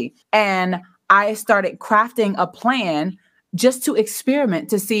to see. And I started crafting a plan just to experiment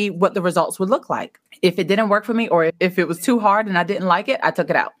to see what the results would look like. If it didn't work for me or if it was too hard and I didn't like it, I took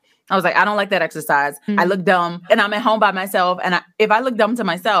it out. I was like, I don't like that exercise. I look dumb and I'm at home by myself. And if I look dumb to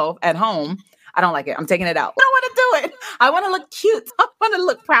myself at home, I don't like it. I'm taking it out. I don't want to do it. I want to look cute. I want to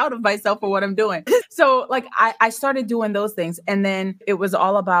look proud of myself for what I'm doing. So like I started doing those things. And then it was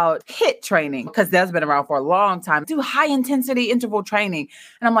all about HIIT training because that's been around for a long time. Do high intensity interval training.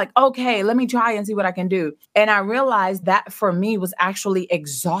 And I'm like, okay, let me try and see what I can do. And I realized that for me was actually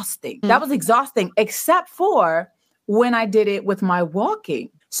exhausting. That was exhausting, except for when I did it with my walking.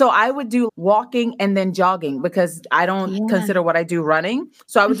 So I would do walking and then jogging because I don't consider what I do running.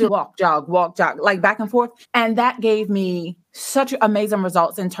 So I would do walk, jog, like back and forth. And that gave me such amazing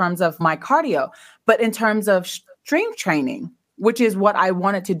results in terms of my cardio, but in terms of strength training, which is what I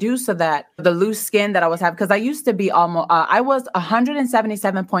wanted to do so that the loose skin that I was having, because I used to be I was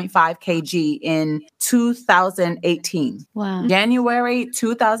 177.5 kg in 2018. Wow. January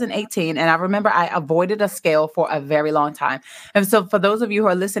 2018. And I remember I avoided a scale for a very long time. And so for those of you who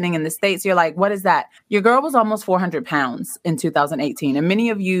are listening in the States, you're like, what is that? Your girl was almost 400 pounds in 2018. And many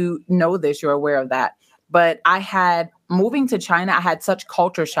of you know this, you're aware of that. But moving to China, I had such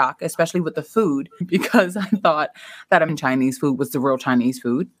culture shock, especially with the food, because I thought that Chinese food was the real Chinese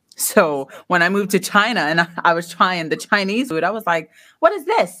food. So when I moved to China and I was trying the Chinese food, I was like, what is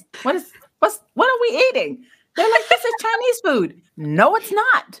this? What are we eating? They're like, this is Chinese food. No, it's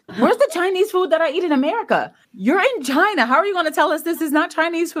not. Where's the Chinese food that I eat in America? You're in China. How are you going to tell us this is not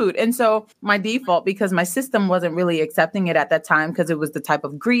Chinese food? And so my default, because my system wasn't really accepting it at that time because it was the type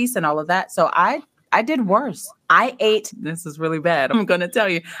of grease and all of that. So I did worse. I ate, this is really bad, I'm going to tell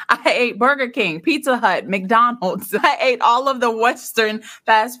you, I ate Burger King, Pizza Hut, McDonald's. I ate all of the Western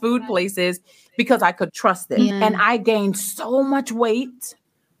fast food places because I could trust it. And I gained so much weight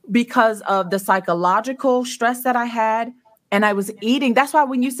because of the psychological stress that I had. And I was eating. That's why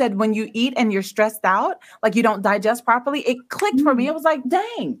when you said when you eat and you're stressed out, like you don't digest properly, it clicked for me. I was like,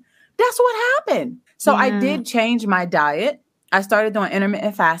 dang, that's what happened. So I did change my diet. I started doing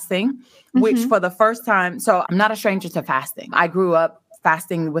intermittent fasting, which for the first time, so I'm not a stranger to fasting. I grew up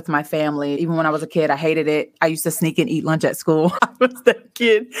fasting with my family. Even when I was a kid, I hated it. I used to sneak and eat lunch at school. I was that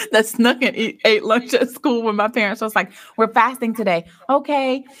kid that snuck and ate lunch at school when my parents was like, we're fasting today.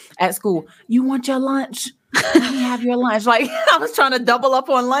 Okay. At school, you want your lunch? Let me have your lunch. Like I was trying to double up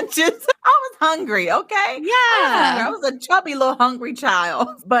on lunches. I was hungry. Okay. Yeah. I was a chubby little hungry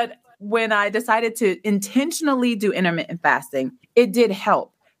child. But when I decided to intentionally do intermittent fasting, it did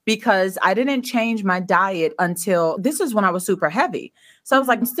help because I didn't change my diet until this is when I was super heavy. So I was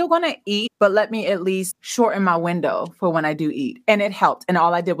like, I'm still going to eat, but let me at least shorten my window for when I do eat. And it helped. And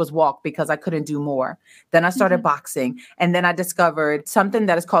all I did was walk because I couldn't do more. Then I started boxing. And then I discovered something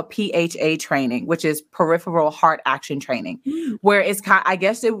that is called PHA training, which is peripheral heart action training, where it's kind, I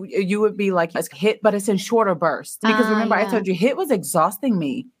guess you would be like, it's HIIT, but it's in shorter bursts. Because remember, I told you HIIT was exhausting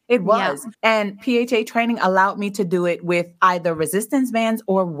me. It was. Yeah. And PHA training allowed me to do it with either resistance bands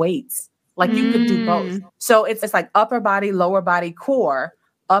or weights. Like you could do both. So it's like upper body, lower body, core,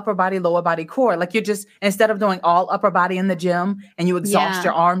 upper body, lower body, core. Like you're just, instead of doing all upper body in the gym and you exhaust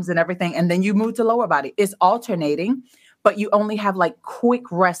your arms and everything, and then you move to lower body, it's alternating, but you only have like quick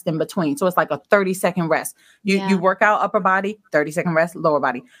rest in between. So it's like a 30-second rest. You work out upper body, 30-second rest, lower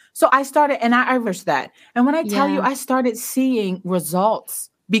body. So I started, and I averaged that. And when I tell you, I started seeing results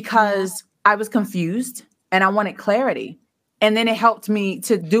because I was confused and I wanted clarity. And then it helped me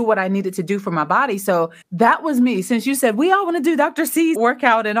to do what I needed to do for my body. So that was me. Since you said we all want to do Dr. C's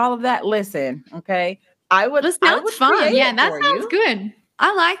workout and all of that, listen, okay? I would fun. Yeah, that sounds good.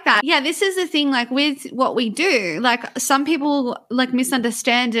 I like that. Yeah, this is the thing, like with what we do, like some people like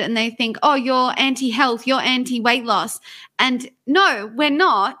misunderstand it and they think, oh, you're anti-health, you're anti-weight loss. And no, we're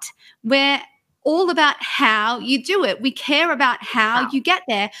not. We're all about how you do it. We care about how you get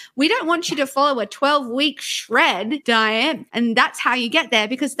there. We don't want you to follow a 12-week shred diet and that's how you get there,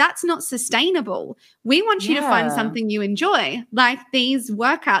 because that's not sustainable. We want you to find something you enjoy, like these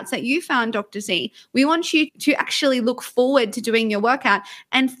workouts that you found, Dr. Z. We want you to actually look forward to doing your workout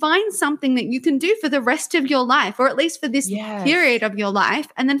and find something that you can do for the rest of your life, or at least for this period of your life,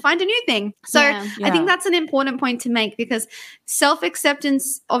 and then find a new thing. So I think that's an important point to make, because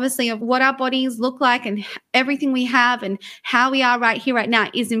self-acceptance, obviously, of what our bodies look like and everything we have and how we are right here, right now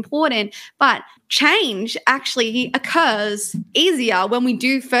is important. But change actually occurs easier when we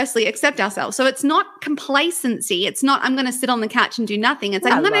do firstly accept ourselves. So it's not complacency. It's not, I'm going to sit on the couch and do nothing. It's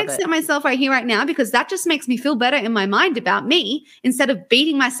like, I'm going to accept myself right here, right now, because that just makes me feel better in my mind about me, instead of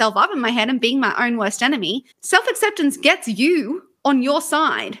beating myself up in my head and being my own worst enemy. Self-acceptance gets you on your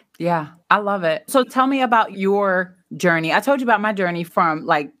side. Yeah, I love it. So tell me about your journey. I told you about my journey from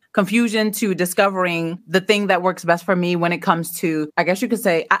like confusion to discovering the thing that works best for me when it comes to, I guess you could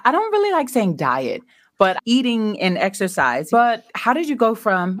say, I don't really like saying diet, but eating and exercise. But how did you go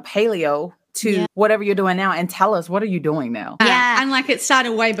from paleo to whatever you're doing now? And tell us, what are you doing now? Yeah. And like it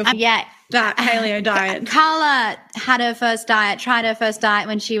started way before that paleo diet. Carla had her first diet, tried her first diet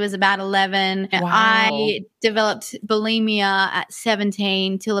when she was about 11. Wow. I developed bulimia at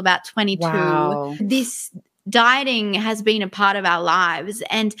 17 till about 22. Wow. This dieting has been a part of our lives,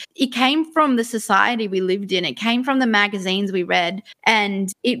 and it came from the society we lived in. It came from the magazines we read.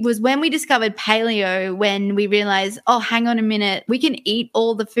 And it was when we discovered paleo when we realized, oh, hang on a minute, we can eat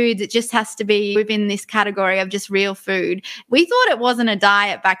all the foods. It just has to be within this category of just real food. We thought it wasn't a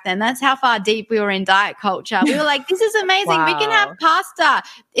diet back then. That's how far deep we were in diet culture. We were like, this is amazing. Wow. We can have pasta.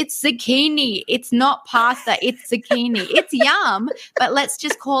 It's zucchini. It's not pasta. It's zucchini. It's yum, but let's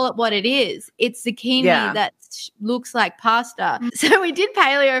just call it what it is. It's zucchini that looks like pasta. So we did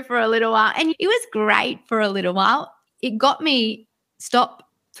paleo for a little while, and it was great for a little while. It got me stop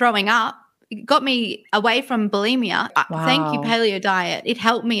throwing up. It got me away from bulimia. Wow. Thank you, paleo diet. It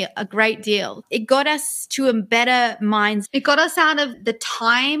helped me a great deal. It got us to a better minds. It got us out of the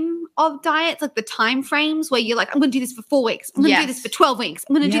time of diets, like the time frames where you're like, I'm going to do this for 4 weeks. I'm going to do this for 12 weeks.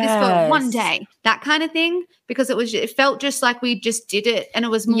 I'm going to do this for 1 day. That kind of thing. Because it felt just like we just did it, and it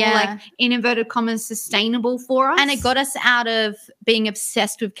was more like, in inverted commas, sustainable for us. And it got us out of being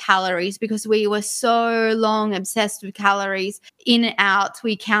obsessed with calories, because we were so long obsessed with calories, in and out.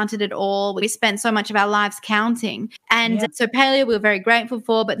 We counted it all. We spent so much of our lives counting. And so paleo we were very grateful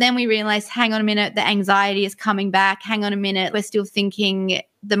for, but then we realized, hang on a minute, the anxiety is coming back. Hang on a minute, we're still thinking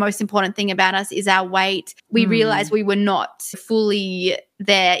the most important thing about us is our weight. We realized we were not fully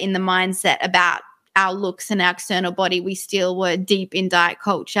there in the mindset about our looks and our external body. We still were deep in diet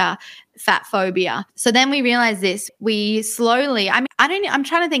culture, fat phobia. So then we realized this. We slowly, I'm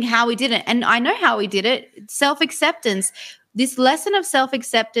trying to think how we did it. And I know how we did it. Self-acceptance. This lesson of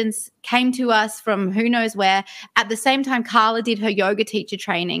self-acceptance came to us from who knows where. At the same time, Carla did her yoga teacher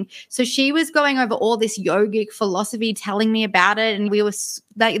training. So she was going over all this yogic philosophy, telling me about it. And we were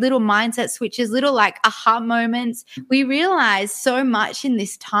like little mindset switches, little like aha moments. We realized so much in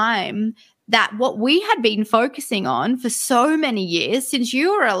this time that what we had been focusing on for so many years, since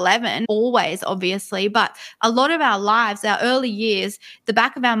you were 11, always, obviously, but a lot of our lives, our early years, the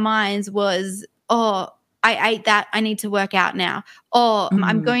back of our minds was, oh, I ate that. I need to work out now. Or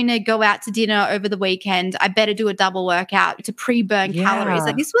I'm going to go out to dinner over the weekend. I better do a double workout to pre-burn calories.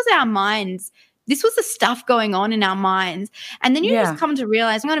 Like this was our minds. This was the stuff going on in our minds. And then you just come to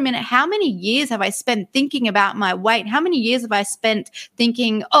realize, hang on a minute, how many years have I spent thinking about my weight? How many years have I spent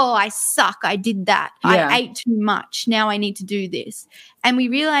thinking, oh, I suck. I did that. I ate too much. Now I need to do this. And we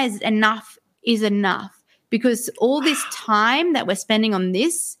realized enough is enough, because all this time that we're spending on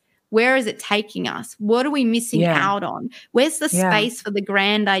this, where is it taking us? What are we missing out on? Where's the space for the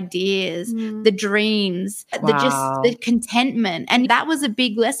grand ideas, the dreams, the contentment? And that was a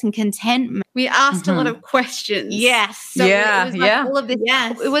big lesson, contentment. We asked a lot of questions. Yes. So it was like all of this.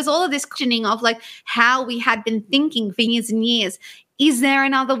 It was all of this questioning of like how we had been thinking for years and years. Is there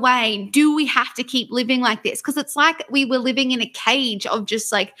another way? Do we have to keep living like this? Because it's like we were living in a cage of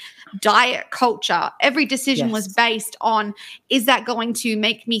just like diet culture. Every decision was based on, is that going to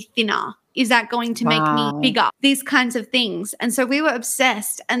make me thinner? Is that going to make me bigger? These kinds of things. And so we were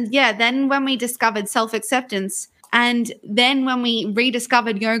obsessed. And then when we discovered self-acceptance, and then when we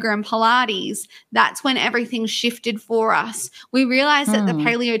rediscovered yoga and Pilates, that's when everything shifted for us. We realized that the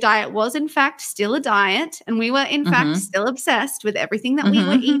paleo diet was in fact still a diet, and we were in fact still obsessed with everything that we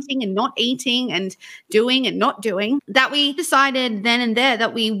were eating and not eating and doing and not doing, that we decided then and there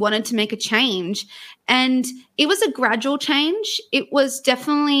that we wanted to make a change. And it was a gradual change. It was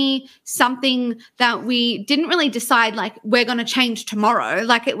definitely something that we didn't really decide like we're going to change tomorrow.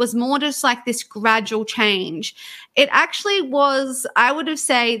 Like it was more just like this gradual change. It actually was, I would have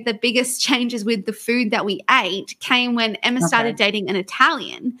said, the biggest changes with the food that we ate came when Emma started dating an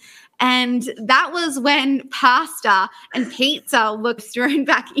Italian. And that was when pasta and pizza were thrown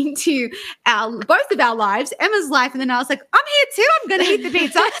back into both of our lives, Emma's life. And then I was like, I'm here too. I'm going to eat the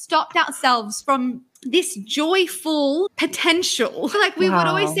pizza. Stopped ourselves from this joyful potential. Like we would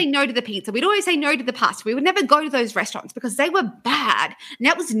always say no to the pizza. We'd always say no to the pasta. We would never go to those restaurants because they were bad and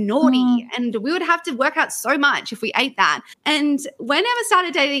that was naughty. And we would have to work out so much if we ate that. And when Emma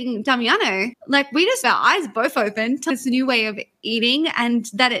started dating Damiano, like we just, our eyes both opened to this new way of eating, and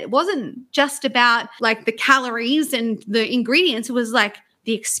that it wasn't just about like the calories and the ingredients. It was like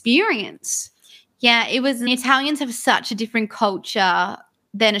the experience. Yeah, it was. Italians have such a different culture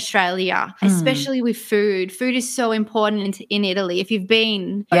than Australia, especially with food. Food is so important in Italy. If you've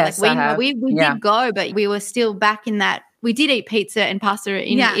been, yes, we did go, but we were still back in that. We did eat pizza and pasta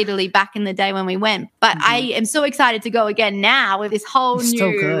in Italy back in the day when we went. But I am so excited to go again now with this whole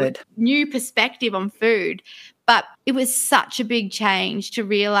new perspective on food. But it was such a big change to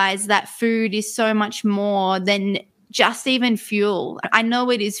realize that food is so much more than just even fuel. I know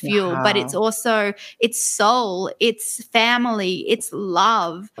it is fuel, but it's also, it's soul, it's family, it's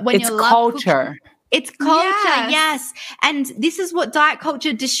love. It's culture. It's culture, yes. And this is what diet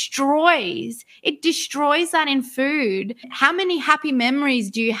culture destroys. It destroys that in food. How many happy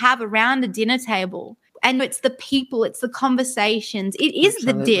memories do you have around a dinner table? And it's the people, it's the conversations. It is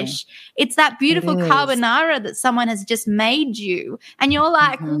the dish. It's that beautiful carbonara that someone has just made you. And you're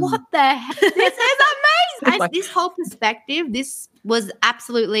like, what the heck? This is amazing. And this whole perspective, this was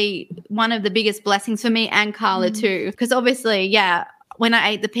absolutely one of the biggest blessings for me and Carla too. Because obviously, when I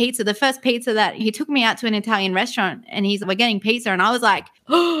ate the pizza, the first pizza that he took me out to an Italian restaurant and he's like, we're getting pizza. And I was like,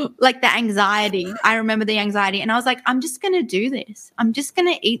 like the anxiety. I remember the anxiety. And I was like, I'm just going to do this. I'm just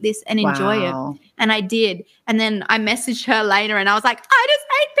going to eat this and enjoy it. And I did. And then I messaged her later and I was like, I just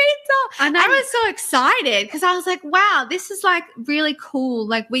ate pizza. And I was so excited because I was like, wow, this is like really cool.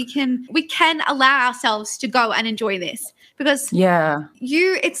 Like we can allow ourselves to go and enjoy this. Because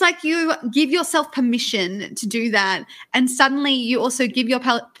it's like you give yourself permission to do that. And suddenly you also give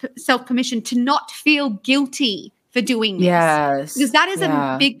yourself permission to not feel guilty for doing this. Yes. Because that is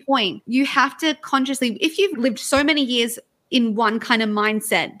a big point. You have to consciously, if you've lived so many years in one kind of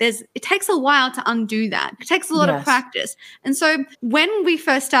mindset, it takes a while to undo that. It takes a lot of practice. And so when we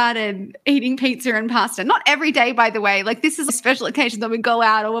first started eating pizza and pasta, not every day, by the way, like this is a special occasion that we go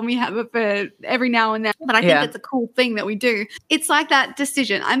out or when we have it for every now and then, but I think it's a cool thing that we do. It's like that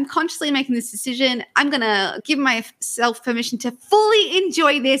decision. I'm consciously making this decision. I'm going to give myself permission to fully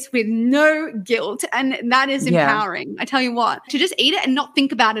enjoy this with no guilt. And that is empowering. I tell you what, to just eat it and not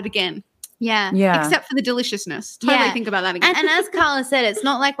think about it again. Yeah. Except for the deliciousness. Totally think about that again. And as Carla said, it's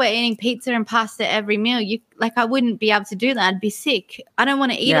not like we're eating pizza and pasta every meal. I wouldn't be able to do that. I'd be sick. I don't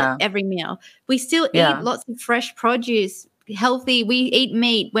want to eat it every meal. We still eat lots of fresh produce, healthy. We eat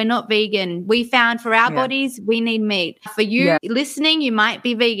meat. We're not vegan. We found for our bodies, we need meat. For you listening, you might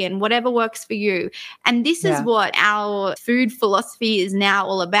be vegan, whatever works for you. And this is what our food philosophy is now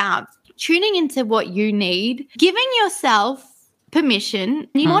all about. Tuning into what you need, giving yourself permission.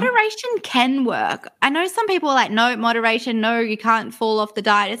 Moderation can work. I know some people are like, no, moderation, no, you can't fall off the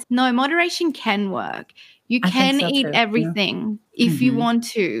diet. No, moderation can work. You can eat everything if you want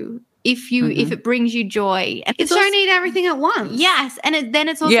to. If it brings you joy. And it's don't eat everything at once. Yes. And then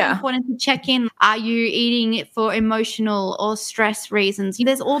it's also important to check in. Are you eating it for emotional or stress reasons?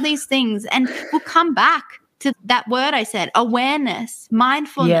 There's all these things. And we'll come back to that word I said, awareness,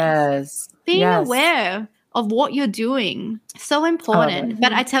 mindfulness. Yes. Being aware of what you're doing. So important.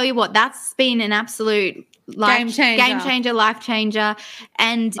 But I tell you what, that's been an absolute game changer, life changer.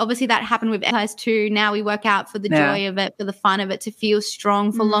 And obviously that happened with exercise too. Now we work out for the joy of it, for the fun of it, to feel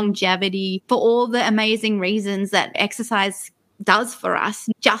strong, for longevity, for all the amazing reasons that exercise does for us,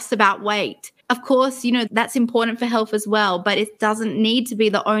 just about weight. Of course, that's important for health as well, but it doesn't need to be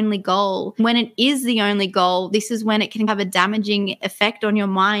the only goal. When it is the only goal, this is when it can have a damaging effect on your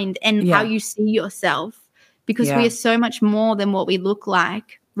mind and how you see yourself, because we are so much more than what we look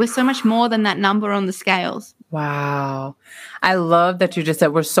like. We're so much more than that number on the scales. Wow. I love that you just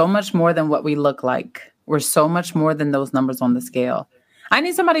said we're so much more than what we look like. We're so much more than those numbers on the scale. I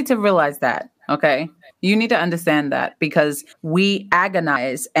need somebody to realize that, okay? You need to understand that, because we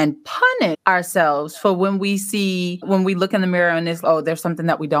agonize and punish ourselves for when we look in the mirror and there's something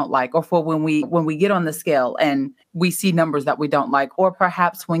that we don't like, or for when we get on the scale and we see numbers that we don't like, or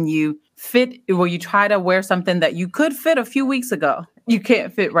perhaps when you try to wear something that you could fit a few weeks ago, you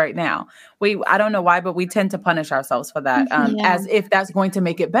can't fit right now. I don't know why, but we tend to punish ourselves for that, as if that's going to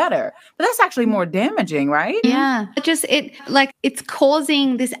make it better. But that's actually more damaging, right? Yeah. It's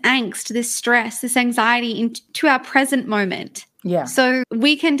causing this angst, this stress, this anxiety into our present moment. Yeah. So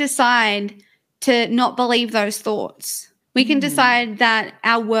we can decide to not believe those thoughts. We can decide that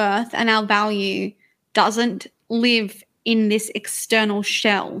our worth and our value doesn't live in this external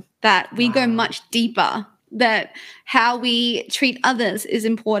shell, that we go much deeper, that how we treat others is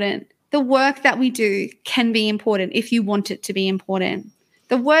important. The work that we do can be important if you want it to be important.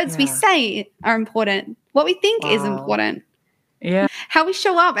 The words we say are important. What we think is important. Yeah. How we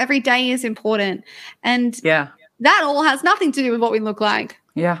show up every day is important. And that all has nothing to do with what we look like.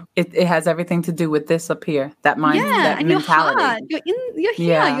 Yeah. It has everything to do with this up here, that mind, that and mentality. Your heart, you're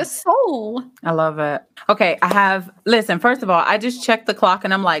here, your soul. I love it. Okay. Listen, first of all, I just checked the clock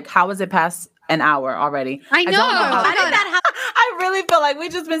and I'm like, how is it past an hour already? I know. How did that happen? I really feel like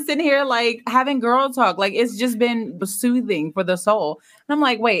we've just been sitting here like having girl talk. Like it's just been soothing for the soul. And I'm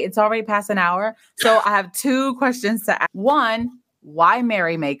like, wait, it's already past an hour. So I have two questions to ask. One, why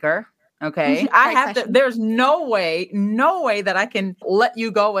Merrymaker? Okay. There's no way that I can let you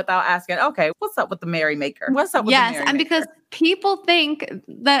go without asking, okay, what's up with the Merrymaker? What's up with the Merrymaker? Yes, and because people think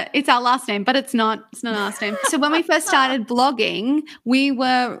that it's our last name, but it's not. It's not our last name. So when we first started blogging, we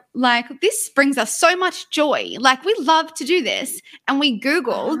were like, this brings us so much joy. Like, we love to do this. And we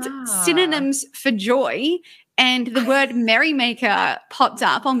Googled synonyms for joy, and the word Merrymaker popped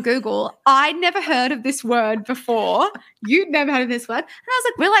up on Google. I'd never heard of this word before. You'd never heard of this word. And I was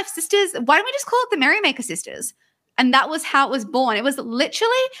like, Real Life Sisters, why don't we just call it the Merrymaker Sisters? And that was how it was born. It was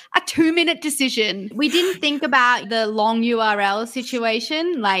literally a 2-minute decision. We didn't think about the long URL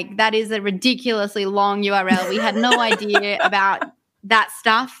situation. Like, that is a ridiculously long URL. We had no idea about that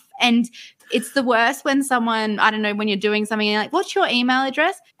stuff. And it's the worst when someone, I don't know, when you're doing something and you're like, what's your email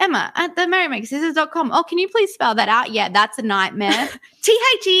address? Emma@themerrymakersisters.com. Oh, can you please spell that out? Yeah, that's a nightmare.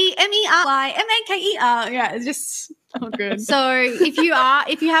 THEMERYMAKER. Yeah, it's just oh good. So if you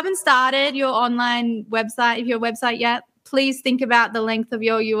haven't started your online website, your website yet, please think about the length of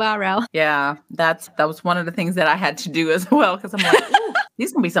your URL. Yeah, that was one of the things that I had to do as well, because I'm like, ooh,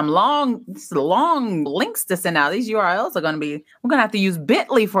 these going to be some long links to send out. These URLs are going to be, we're going to have to use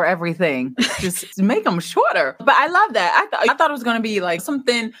Bitly for everything. Just make them shorter. But I love that. I thought it was going to be like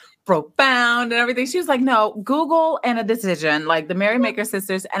something profound and everything. She was like, no, Google and a decision, like the Merrymaker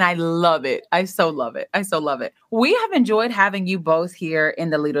Sisters. And I love it. I so love it. We have enjoyed having you both here in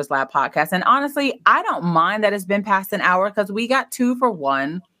the Leaders Lab podcast. And honestly, I don't mind that it's been past an hour, because we got 2 for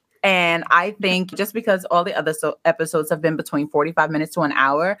 1. And I think just because all the other episodes have been between 45 minutes to an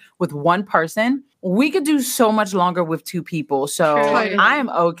hour with one person, we could do so much longer with 2 people. So I am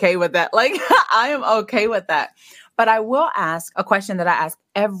okay with that. Like, I am okay with that. But I will ask a question that I ask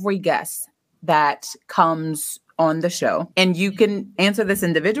every guest that comes on the show. And you can answer this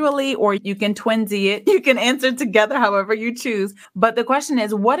individually, or you can twinsy it. You can answer together, however you choose. But the question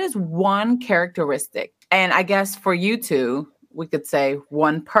is, what is one characteristic? And I guess for you two, we could say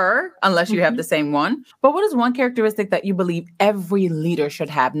one per, unless you have the same one. But what is one characteristic that you believe every leader should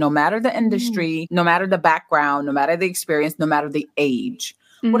have, no matter the industry, no matter the background, no matter the experience, no matter the age?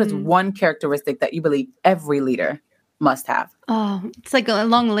 What is one characteristic that you believe every leader must have? Oh, it's like a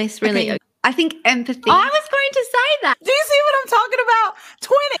long list, really. Okay. I think empathy. I was going to say that. Do you see what I'm talking about?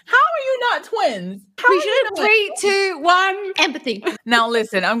 Twinning. How are you not twins? We should have 3, 2, 1. Empathy. Now,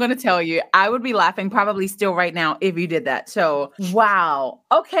 listen, I'm going to tell you, I would be laughing probably still right now if you did that. So, wow.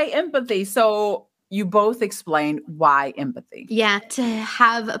 Okay, empathy. So you both explained why empathy. Yeah, to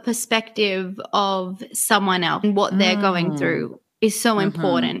have a perspective of someone else and what they're going through is so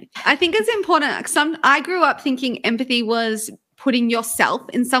important. I think it's important. I grew up thinking empathy was putting yourself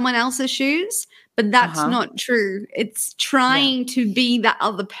in someone else's shoes, but that's not true. It's trying to be that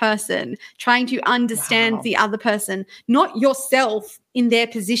other person, trying to understand the other person, not yourself in their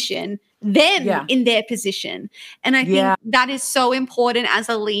position, them in their position. And I think that is so important as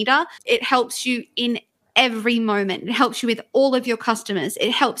a leader. It helps you in every moment. It helps you with all of your customers.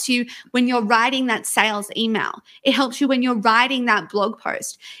 It helps you when you're writing that sales email. It helps you when you're writing that blog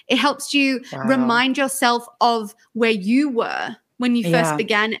post. It helps you remind yourself of where you were when you first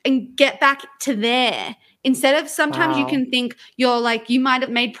began and get back to there. Instead of sometimes you can think you're like, you might have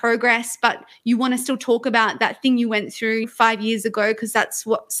made progress, but you want to still talk about that thing you went through 5 years ago because that's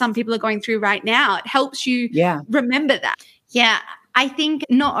what some people are going through right now. It helps you remember that. Yeah. I think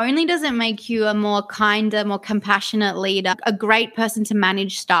not only does it make you a more kinder, more compassionate leader, a great person to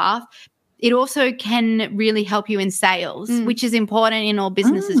manage staff, it also can really help you in sales, which is important in all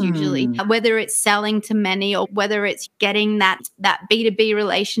businesses usually, whether it's selling to many or whether it's getting that B2B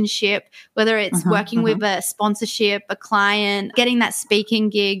relationship, whether it's working with a sponsorship, a client, getting that speaking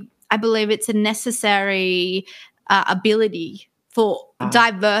gig. I believe it's a necessary ability for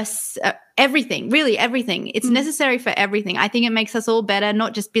diverse everything, really everything. It's necessary for everything. I think it makes us all better,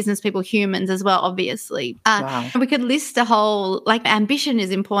 not just business people, humans as well, obviously. We could list a whole, like ambition is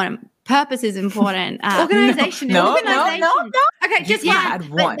important. Purpose is important. Organization is organization. No. Okay, just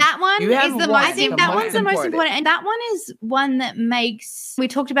but that one is the most. I think that one's the most important, and that one is one that makes. We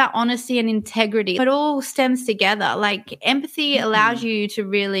talked about honesty and integrity. It all stems together. Like empathy allows you to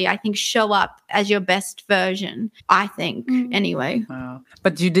really, I think, show up as your best version. I think, anyway. Wow.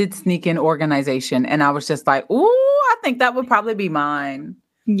 But you did sneak in organization, and I was just like, ooh, I think that would probably be mine.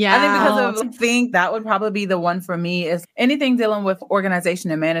 Yeah. I think that would probably be the one for me is anything dealing with organization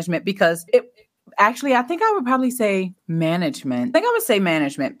and management because I think I would probably say management. I think I would say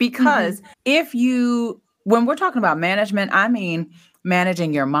management because when we're talking about management, I mean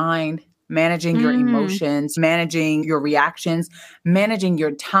managing your mind, managing your emotions, managing your reactions, managing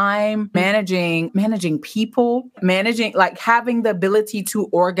your time, managing people, like having the ability to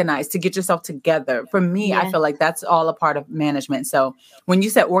organize, to get yourself together. For me, I feel like that's all a part of management. So when you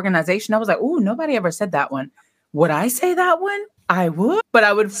said organization, I was like, oh, nobody ever said that one. Would I say that one? I would, but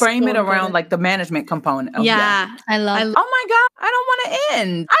I would frame it around like the management component. I love. Oh my God, I don't want to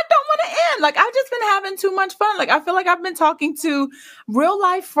end. Like I've just been having too much fun. Like I feel like I've been talking to real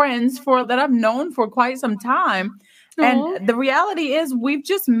life friends that I've known for quite some time. Aww. And the reality is we've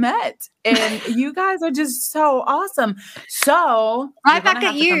just met and you guys are just so awesome. So right back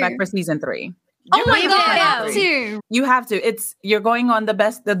at you. Come back for season 3. Oh my God, you have to. You're going on the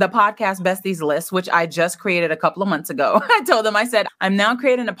podcast besties list, which I just created a couple of months ago. I told them, I said, I'm now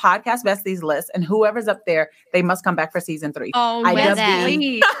creating a podcast besties list and whoever's up there, they must come back for season 3. Oh, I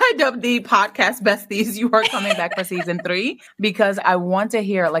dubbed the podcast besties. You are coming back for season 3 because I want to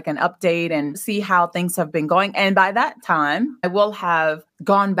hear like an update and see how things have been going. And by that time, I will have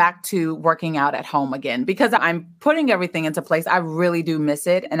gone back to working out at home again because I'm putting everything into place. I really do miss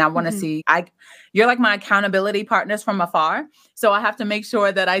it. And I want to see, you're like my accountability partners from afar. So I have to make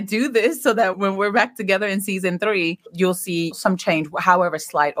sure that I do this so that when we're back together in season 3, you'll see some change, however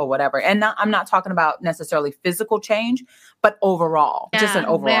slight or whatever. And I'm not talking about necessarily physical change, but overall, just an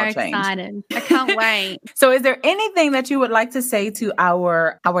overall very change. Excited. I can't wait. So is there anything that you would like to say to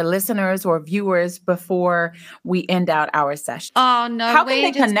our listeners or viewers before we end out our session? Oh, no. How can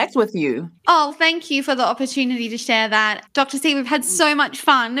they connect with you? Oh, thank you for the opportunity to share that. Dr. C, we've had so much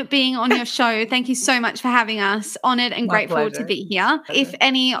fun being on your show. Thank you so much for having us. Honored and grateful to be here. If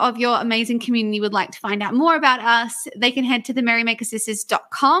any of your amazing community would like to find out more about us, they can head to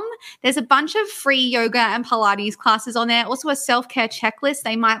themerrymakersisters.com. There's a bunch of free yoga and Pilates classes on there. Also a self-care checklist.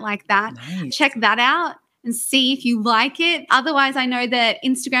 They might like that. Nice. Check that out and see if you like it. Otherwise, I know that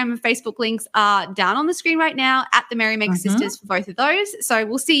Instagram and Facebook links are down on the screen right now at the Merrymaker Sisters for both of those. So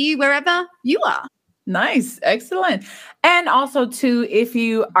we'll see you wherever you are. Nice. Excellent. And also, too, if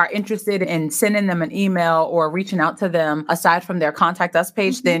you are interested in sending them an email or reaching out to them aside from their contact us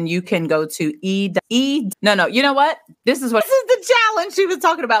page, then you can go to No, you know what? This is the challenge she was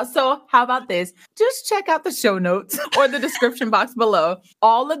talking about. So how about this? Just check out the show notes or the description box below.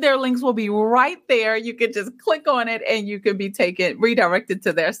 All of their links will be right there. You can just click on it and you can be redirected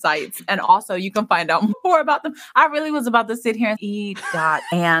to their sites. And also you can find out more about them. I really was about to sit here and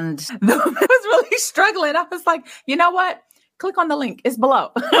and I was really struggling. I was like, you know what? Click on the link. It's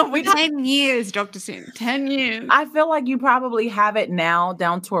below. 10 years, Dr. Sim. 10 years. I feel like you probably have it now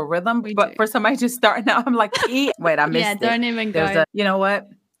down to a rhythm. For somebody just starting out, I'm like, wait, I missed it. Yeah, don't even go. You know what?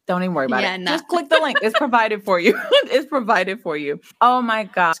 Don't even worry about it. No. Just click the link. It's provided for you. It's provided for you. Oh my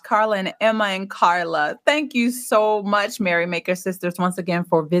gosh. Carla and Emma and Carla, thank you so much, Mary Maker Sisters, once again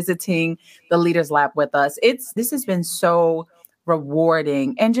for visiting the Leaders Lab with us. This has been so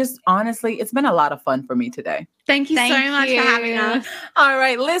rewarding. And just honestly, it's been a lot of fun for me today. Thank you so much for having us. All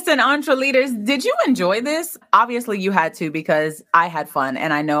right. Listen, Entre Leaders, did you enjoy this? Obviously, you had to because I had fun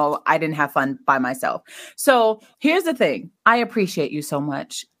and I know I didn't have fun by myself. So here's the thing. I appreciate you so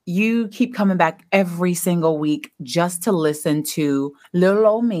much. You keep coming back every single week just to listen to little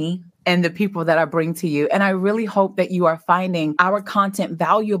old me and the people that I bring to you. And I really hope that you are finding our content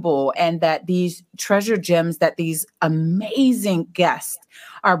valuable and that these treasure gems that these amazing guests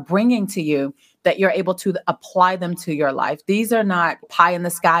are bringing to you, that you're able to apply them to your life. These are not pie in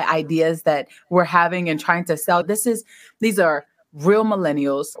the sky ideas that we're having and trying to sell. These are real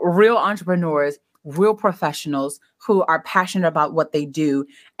millennials, real entrepreneurs, real professionals who are passionate about what they do,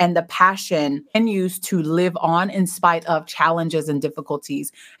 and the passion continues to live on in spite of challenges and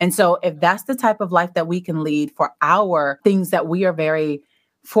difficulties. And so if that's the type of life that we can lead for our things that we are very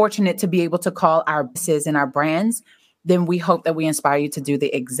fortunate to be able to call our businesses and our brands, then we hope that we inspire you to do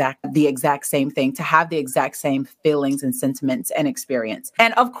the exact same thing, to have the exact same feelings and sentiments and experience.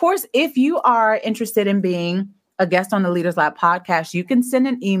 And of course, if you are interested in being a guest on the Leaders Lab podcast, you can send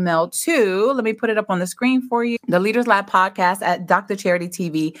an email to, let me put it up on the screen for you, the Leaders Lab podcast at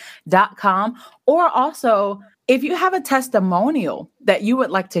drcharitytv.com. Or also, if you have a testimonial that you would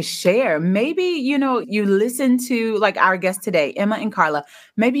like to share, maybe, you listen to like our guest today, Emma and Carla,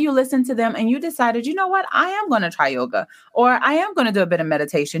 maybe you listen to them and you decided, you know what, I am going to try yoga, or I am going to do a bit of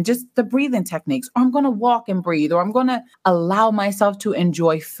meditation, just the breathing techniques, or I'm going to walk and breathe, or I'm going to allow myself to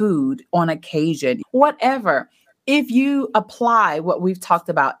enjoy food on occasion, whatever. If you apply what we've talked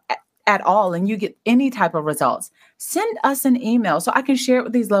about at all and you get any type of results, send us an email so I can share it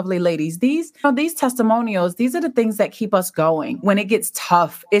with these lovely ladies. These testimonials, these are the things that keep us going when it gets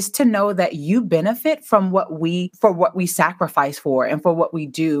tough, is to know that you benefit from what we sacrifice for and for what we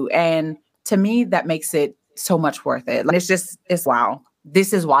do. And to me, that makes it so much worth it. It's wow.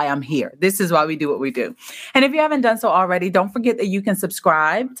 This is why I'm here. This is why we do what we do. And if you haven't done so already, don't forget that you can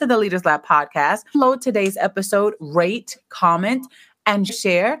subscribe to the Leaders Lab podcast, load today's episode, rate, comment, and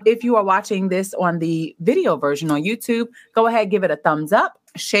share. If you are watching this on the video version on YouTube, go ahead, give it a thumbs up,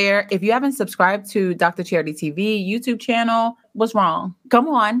 share. If you haven't subscribed to Dr. Charity TV YouTube channel, what's wrong? Come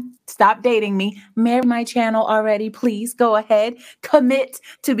on, stop dating me. Marry my channel already. Please go ahead, commit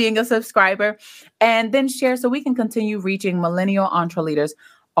to being a subscriber, and then share so we can continue reaching millennial entre leaders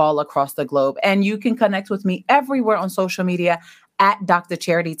all across the globe. And you can connect with me everywhere on social media at Dr.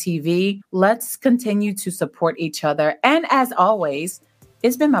 Charity TV. Let's continue to support each other. And as always,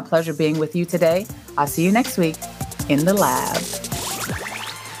 it's been my pleasure being with you today. I'll see you next week in the lab.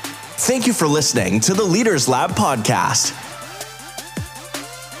 Thank you for listening to the Leaders Lab podcast.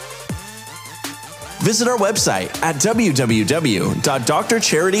 Visit our website at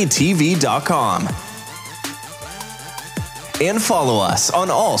www.drcharitytv.com and follow us on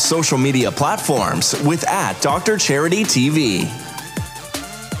all social media platforms with @DrCharityTV.